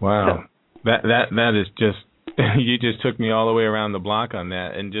 Wow. So, that is just, you just took me all the way around the block on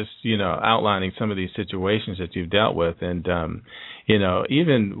that, and just, outlining some of these situations that you've dealt with. And,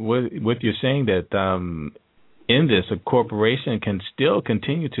 even with you saying that in this, a corporation can still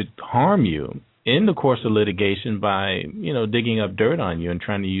continue to harm you in the course of litigation by, digging up dirt on you and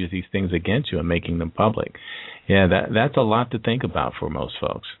trying to use these things against you and making them public. Yeah, that's a lot to think about for most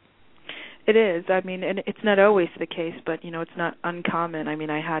folks. It is. And it's not always the case, but, it's not uncommon.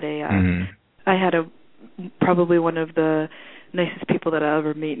 I had probably one of the nicest people that I'll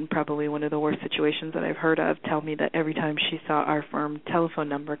ever meet, and probably one of the worst situations that I've heard of, tell me that every time she saw our firm telephone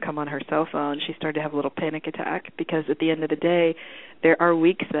number come on her cell phone, she started to have a little panic attack, because at the end of the day, there are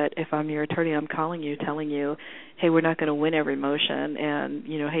weeks that if I'm your attorney, I'm calling you, telling you, hey, we're not going to win every motion, and,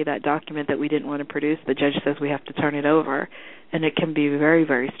 hey, that document that we didn't want to produce, the judge says we have to turn it over, and it can be very,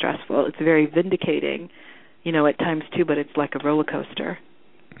 very stressful. It's very vindicating, at times too, but it's like a roller coaster.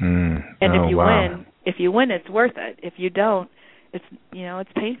 And if you win, it's worth it. If you don't,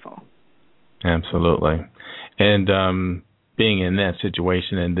 it's painful. Absolutely. And being in that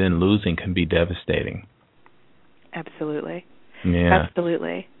situation and then losing can be devastating. Absolutely. Yeah.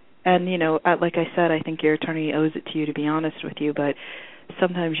 Absolutely. And, like I said, I think your attorney owes it to you to be honest with you, but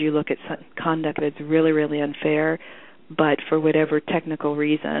sometimes you look at conduct that's really, really unfair, but for whatever technical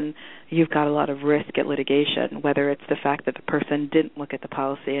reason, you've got a lot of risk at litigation, whether it's the fact that the person didn't look at the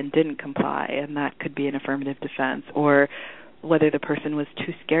policy and didn't comply, and that could be an affirmative defense, or whether the person was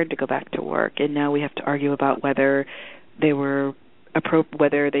too scared to go back to work, and now we have to argue about whether they were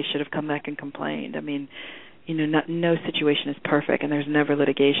whether they should have come back and complained. No situation is perfect, and there's never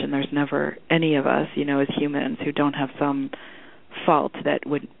litigation. There's never any of us, as humans, who don't have some fault that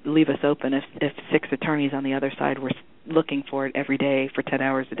would leave us open if 6 attorneys on the other side were looking for it every day for 10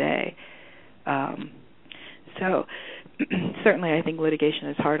 hours a day. So certainly I think litigation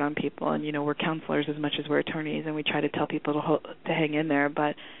is hard on people, and, we're counselors as much as we're attorneys, and we try to tell people to hang in there.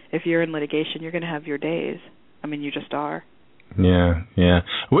 But if you're in litigation, you're going to have your days. You just are. Yeah.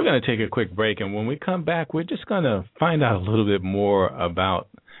 We're going to take a quick break, and when we come back, we're just going to find out a little bit more about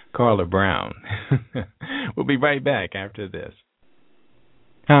Carla Brown. We'll be right back after this.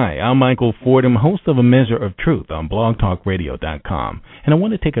 Hi, I'm Michael Fordham, host of A Measure of Truth on blogtalkradio.com, and I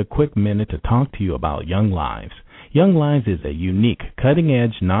want to take a quick minute to talk to you about Young Lives. Young Lives is a unique,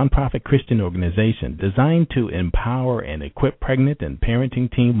 cutting-edge, nonprofit Christian organization designed to empower and equip pregnant and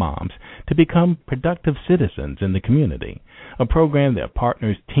parenting teen moms to become productive citizens in the community, a program that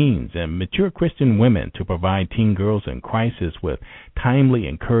partners teens and mature Christian women to provide teen girls in crisis with timely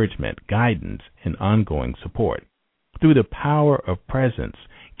encouragement, guidance, and ongoing support. Through the power of presence,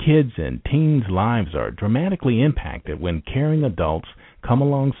 Kids' and teens' lives are dramatically impacted when caring adults come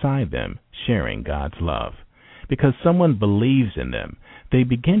alongside them, sharing God's love. Because someone believes in them, they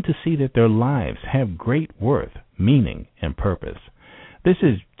begin to see that their lives have great worth, meaning, and purpose. This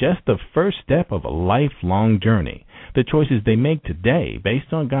is just the first step of a lifelong journey. The choices they make today,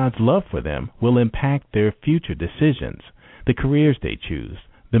 based on God's love for them, will impact their future decisions, the careers they choose,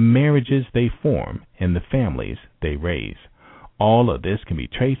 the marriages they form, and the families they raise. All of this can be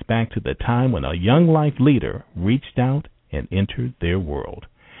traced back to the time when a young life leader reached out and entered their world.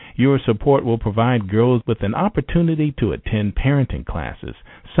 Your support will provide girls with an opportunity to attend parenting classes,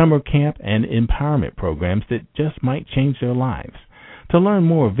 summer camp, and empowerment programs that just might change their lives. To learn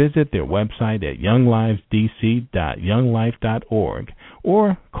more, visit their website at younglivesdc.younglife.org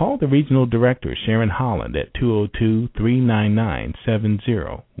or call the Regional Director, Sharon Holland, at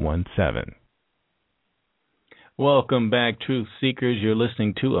 202-399-7017. Welcome back, Truth Seekers. You're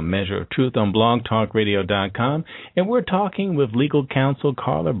listening to A Measure of Truth on blogtalkradio.com, and we're talking with legal counsel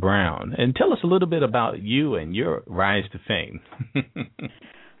Carla Brown. And tell us a little bit about you and your rise to fame.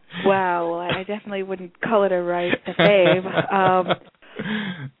 Wow, I definitely wouldn't call it a rise to fame.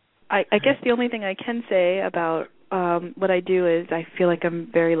 I guess the only thing I can say about what I do is I feel like I'm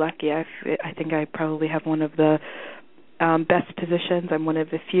very lucky. I think I probably have one of the best positions. I'm one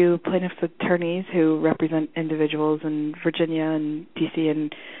of the few plaintiffs' attorneys who represent individuals in Virginia and D.C.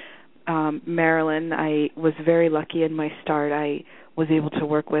 and Maryland. I was very lucky in my start. I was able to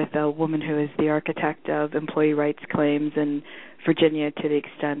work with a woman who is the architect of employee rights claims in Virginia to the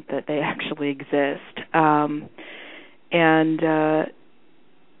extent that they actually exist. And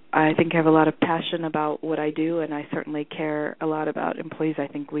I think I have a lot of passion about what I do, and I certainly care a lot about employees. I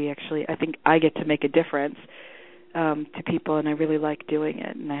think I get to make a difference to people, and I really like doing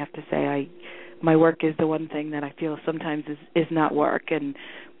it. And I have to say, my work is the one thing that I feel sometimes is not work, and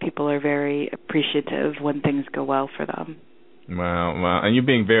people are very appreciative when things go well for them. Wow. And you're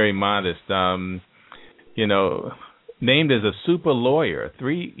being very modest. Named as a super lawyer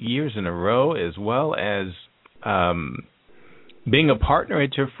 3 years in a row, as well as being a partner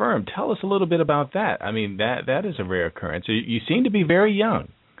at your firm. Tell us a little bit about that. I mean, that is a rare occurrence. You seem to be very young.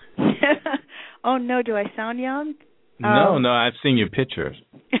 Oh, no, do I sound young? No, I've seen your pictures.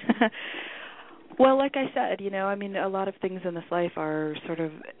 Well, like I said, a lot of things in this life are sort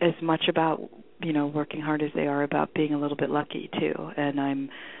of as much about, working hard as they are about being a little bit lucky, too. And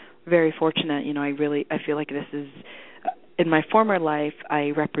I'm very fortunate. I feel like this is, in my former life, I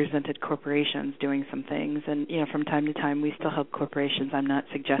represented corporations doing some things. And, from time to time, we still help corporations. I'm not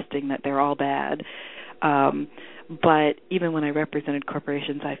suggesting that they're all bad. But even when I represented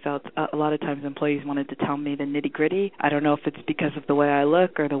corporations, I felt a lot of times employees wanted to tell me the nitty-gritty. I don't know if it's because of the way I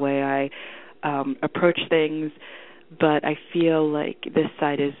look or the way I approach things, but I feel like this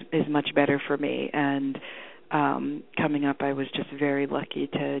side is much better for me. And coming up, I was just very lucky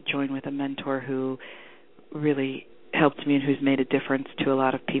to join with a mentor who really helped me and who's made a difference to a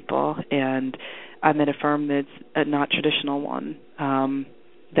lot of people. And I'm at a firm that's a not traditional one,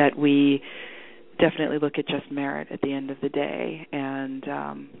 that we definitely look at just merit at the end of the day. And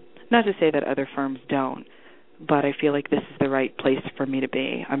not to say that other firms don't, but I feel like this is the right place for me to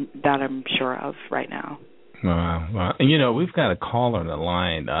be. I'm sure of right now. Wow. And, we've got a caller on the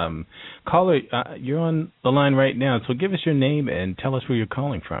line. Caller, you're on the line right now, so give us your name and tell us where you're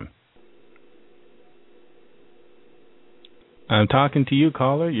calling from. I'm talking to you,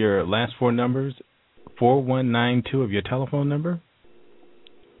 caller. Your last four numbers, 4192 of your telephone number.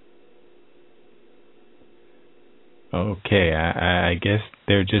 Okay, I guess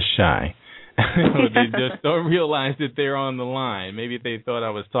they're just shy. They just don't realize that they're on the line. Maybe they thought I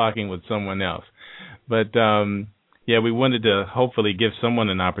was talking with someone else. But, we wanted to hopefully give someone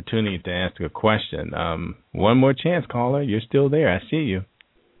an opportunity to ask a question. One more chance, caller. You're still there. I see you.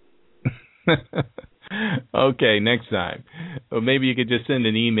 Okay, next time. Or maybe you could just send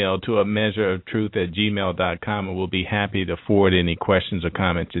an email to ameasureoftruth@gmail.com, and we'll be happy to forward any questions or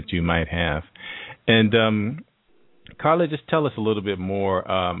comments that you might have. And, Carla, just tell us a little bit more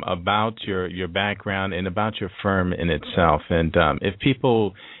about your background and about your firm in itself. And if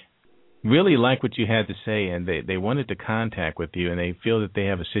people really like what you had to say and they wanted to contact with you and they feel that they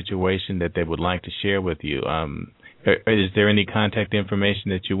have a situation that they would like to share with you, is there any contact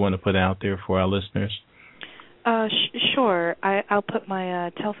information that you want to put out there for our listeners? Sure. I'll put my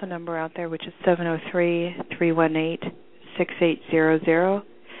telephone number out there, which is 703-318-6800.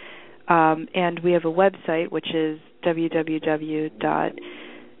 And we have a website, which is www.C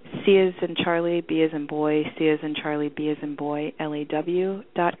as in Charlie, B as in boy, C as in Charlie, B as in boy,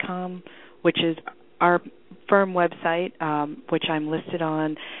 LEW.com, which is our firm website, which I'm listed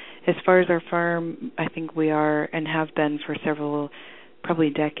on. As far as our firm, I think we are and have been for several, probably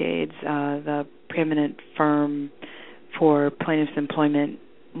decades, the preeminent firm for plaintiffs' employment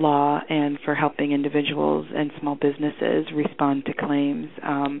law and for helping individuals and small businesses respond to claims.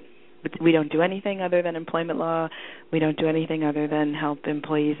 But we don't do anything other than employment law. We don't do anything other than help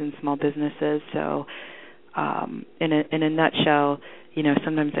employees and small businesses. So in a nutshell,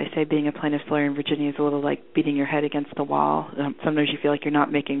 sometimes I say being a plaintiff's lawyer in Virginia is a little like beating your head against the wall. Sometimes you feel like you're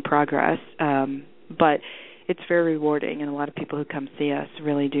not making progress, but it's very rewarding, and a lot of people who come see us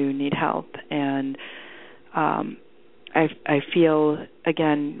really do need help. And I feel,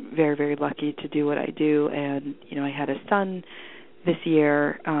 again, very, very lucky to do what I do. And, I had a son this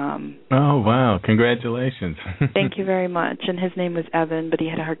year. Oh, wow. Congratulations. Thank you very much. And his name was Evan, but he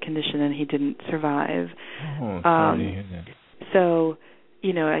had a heart condition and he didn't survive. Oh, sorry to hear that. So,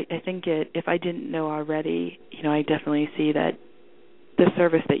 I think if I didn't know already, I definitely see that the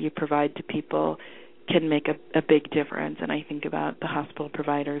service that you provide to people can make a big difference. And I think about the hospital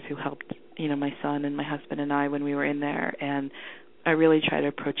providers who helped, my son and my husband and I when we were in there. And I really try to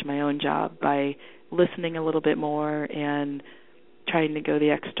approach my own job by listening a little bit more and trying to go the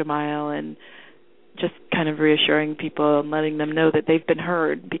extra mile and just kind of reassuring people and letting them know that they've been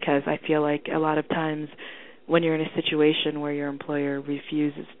heard, because I feel like a lot of times when you're in a situation where your employer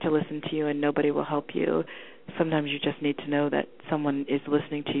refuses to listen to you and nobody will help you, sometimes you just need to know that someone is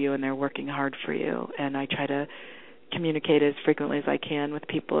listening to you and they're working hard for you. And I try to communicate as frequently as I can with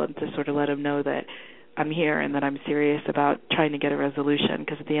people and to sort of let them know that I'm here and that I'm serious about trying to get a resolution,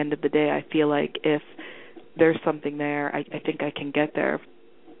 because at the end of the day, I feel like if there's something there, I think I can get there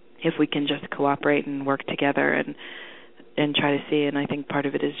if we can just cooperate and work together and try to see. And I think part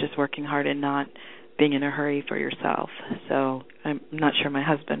of it is just working hard and not being in a hurry for yourself. So I'm not sure my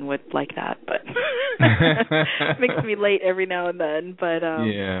husband would like that, but it makes me late every now and then. But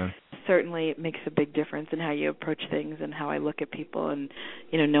certainly it makes a big difference in how you approach things and how I look at people. And,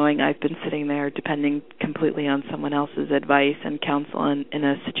 knowing I've been sitting there depending completely on someone else's advice and counsel in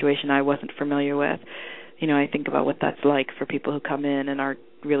a situation I wasn't familiar with, I think about what that's like for people who come in and are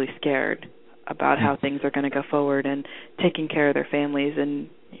really scared about how things are going to go forward and taking care of their families and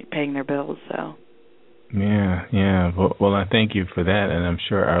paying their bills. So. Yeah. Well, I thank you for that, and I'm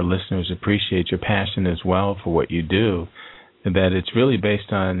sure our listeners appreciate your passion as well for what you do, and that it's really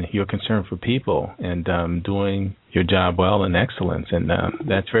based on your concern for people and doing your job well and excellence, and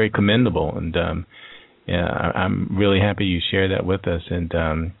that's very commendable. And I'm really happy you share that with us. And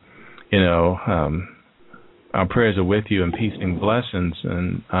our prayers are with you, and peace and blessings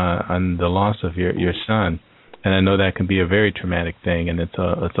and on the loss of your son. And I know that can be a very traumatic thing, and it's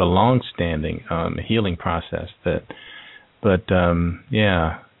a long-standing healing process. And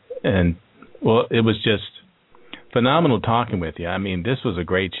it was just phenomenal talking with you. I mean, this was a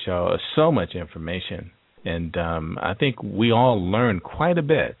great show, so much information, and I think we all learned quite a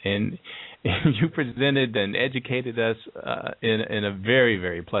bit. And you presented and educated us in a very,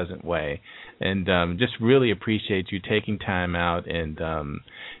 very pleasant way, and just really appreciate you taking time out and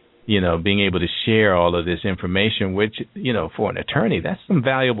being able to share all of this information, which, for an attorney, that's some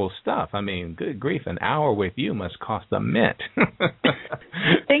valuable stuff. I mean, good grief, an hour with you must cost a mint.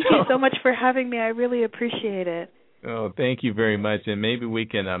 Thank you so much for having me. I really appreciate it. Oh, thank you very much. And maybe we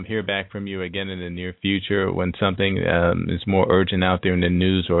can hear back from you again in the near future when something is more urgent out there in the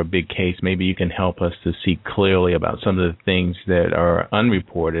news or a big case. Maybe you can help us to see clearly about some of the things that are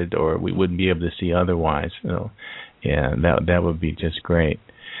unreported or we wouldn't be able to see otherwise. So, that would be just great.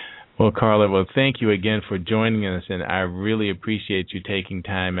 Well, Carla, thank you again for joining us, and I really appreciate you taking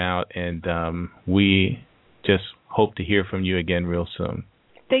time out, and we just hope to hear from you again real soon.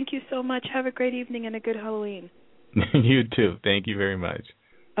 Thank you so much. Have a great evening and a good Halloween. You too. Thank you very much.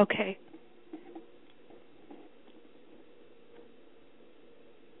 Okay.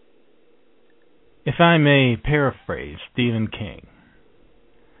 If I may paraphrase Stephen King,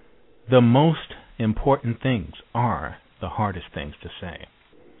 the most important things are the hardest things to say.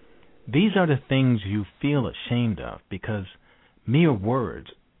 These are the things you feel ashamed of because mere words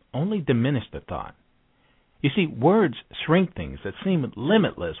only diminish the thought. You see, words shrink things that seem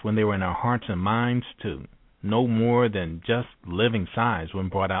limitless when they were in our hearts and minds to no more than just living size when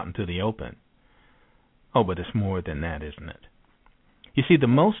brought out into the open. Oh, but it's more than that, isn't it? You see, the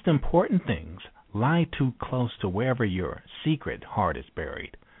most important things lie too close to wherever your secret heart is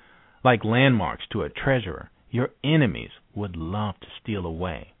buried. Like landmarks to a treasure your enemies would love to steal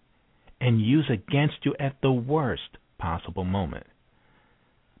away and use against you at the worst possible moment.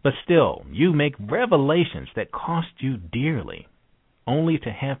 But still, you make revelations that cost you dearly. only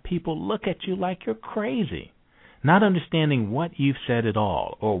to have people look at you like you're crazy, not understanding what you've said at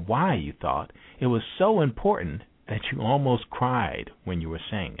all or why you thought it was so important that you almost cried when you were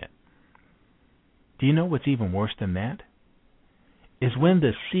saying it. Do you know what's even worse than that? Is when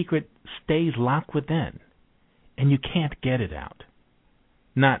the secret stays locked within and you can't get it out.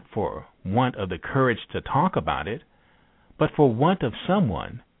 Not for want of the courage to talk about it, but for want of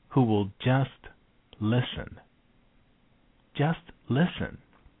someone who will just listen. Just listen.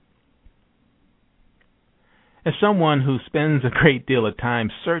 As someone who spends a great deal of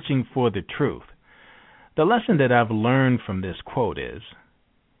time searching for the truth, the lesson that I've learned from this quote is,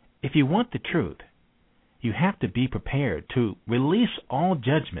 if you want the truth, you have to be prepared to release all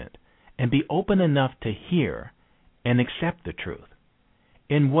judgment and be open enough to hear and accept the truth,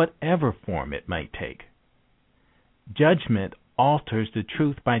 in whatever form it might take. Judgment alters the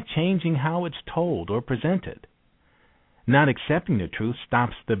truth by changing how it's told or presented. Not accepting the truth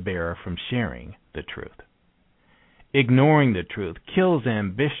stops the bearer from sharing the truth. Ignoring the truth kills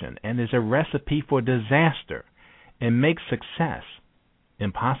ambition and is a recipe for disaster and makes success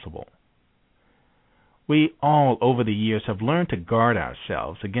impossible. We all, over the years, have learned to guard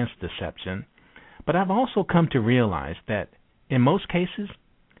ourselves against deception, but I've also come to realize that, in most cases,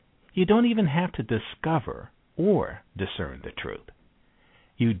 you don't even have to discover or discern the truth.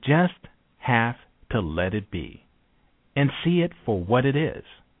 You just have to let it be and see it for what it is.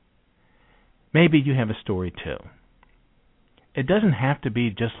 Maybe you have a story too. It doesn't have to be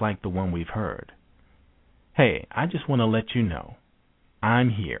just like the one we've heard. Hey, I just want to let you know I'm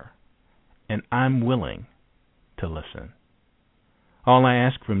here and I'm willing to listen. All I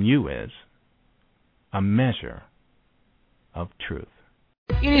ask from you is a measure of truth.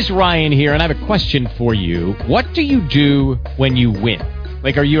 It is Ryan here, and I have a question for you. What do you do when you win?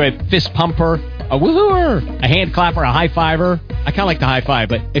 Like, are you a fist pumper, a woohooer, a hand clapper, a high fiver? I kind of like the high five,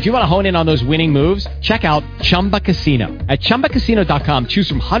 but if you want to hone in on those winning moves, check out Chumba Casino. At ChumbaCasino.com, choose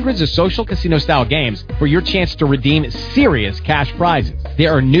from hundreds of social casino-style games for your chance to redeem serious cash prizes.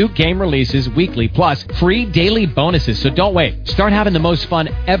 There are new game releases weekly, plus free daily bonuses, so don't wait. Start having the most fun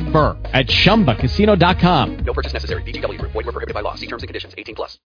ever at ChumbaCasino.com. No purchase necessary. VGW Group. Void where prohibited by law. See terms and conditions. 18+.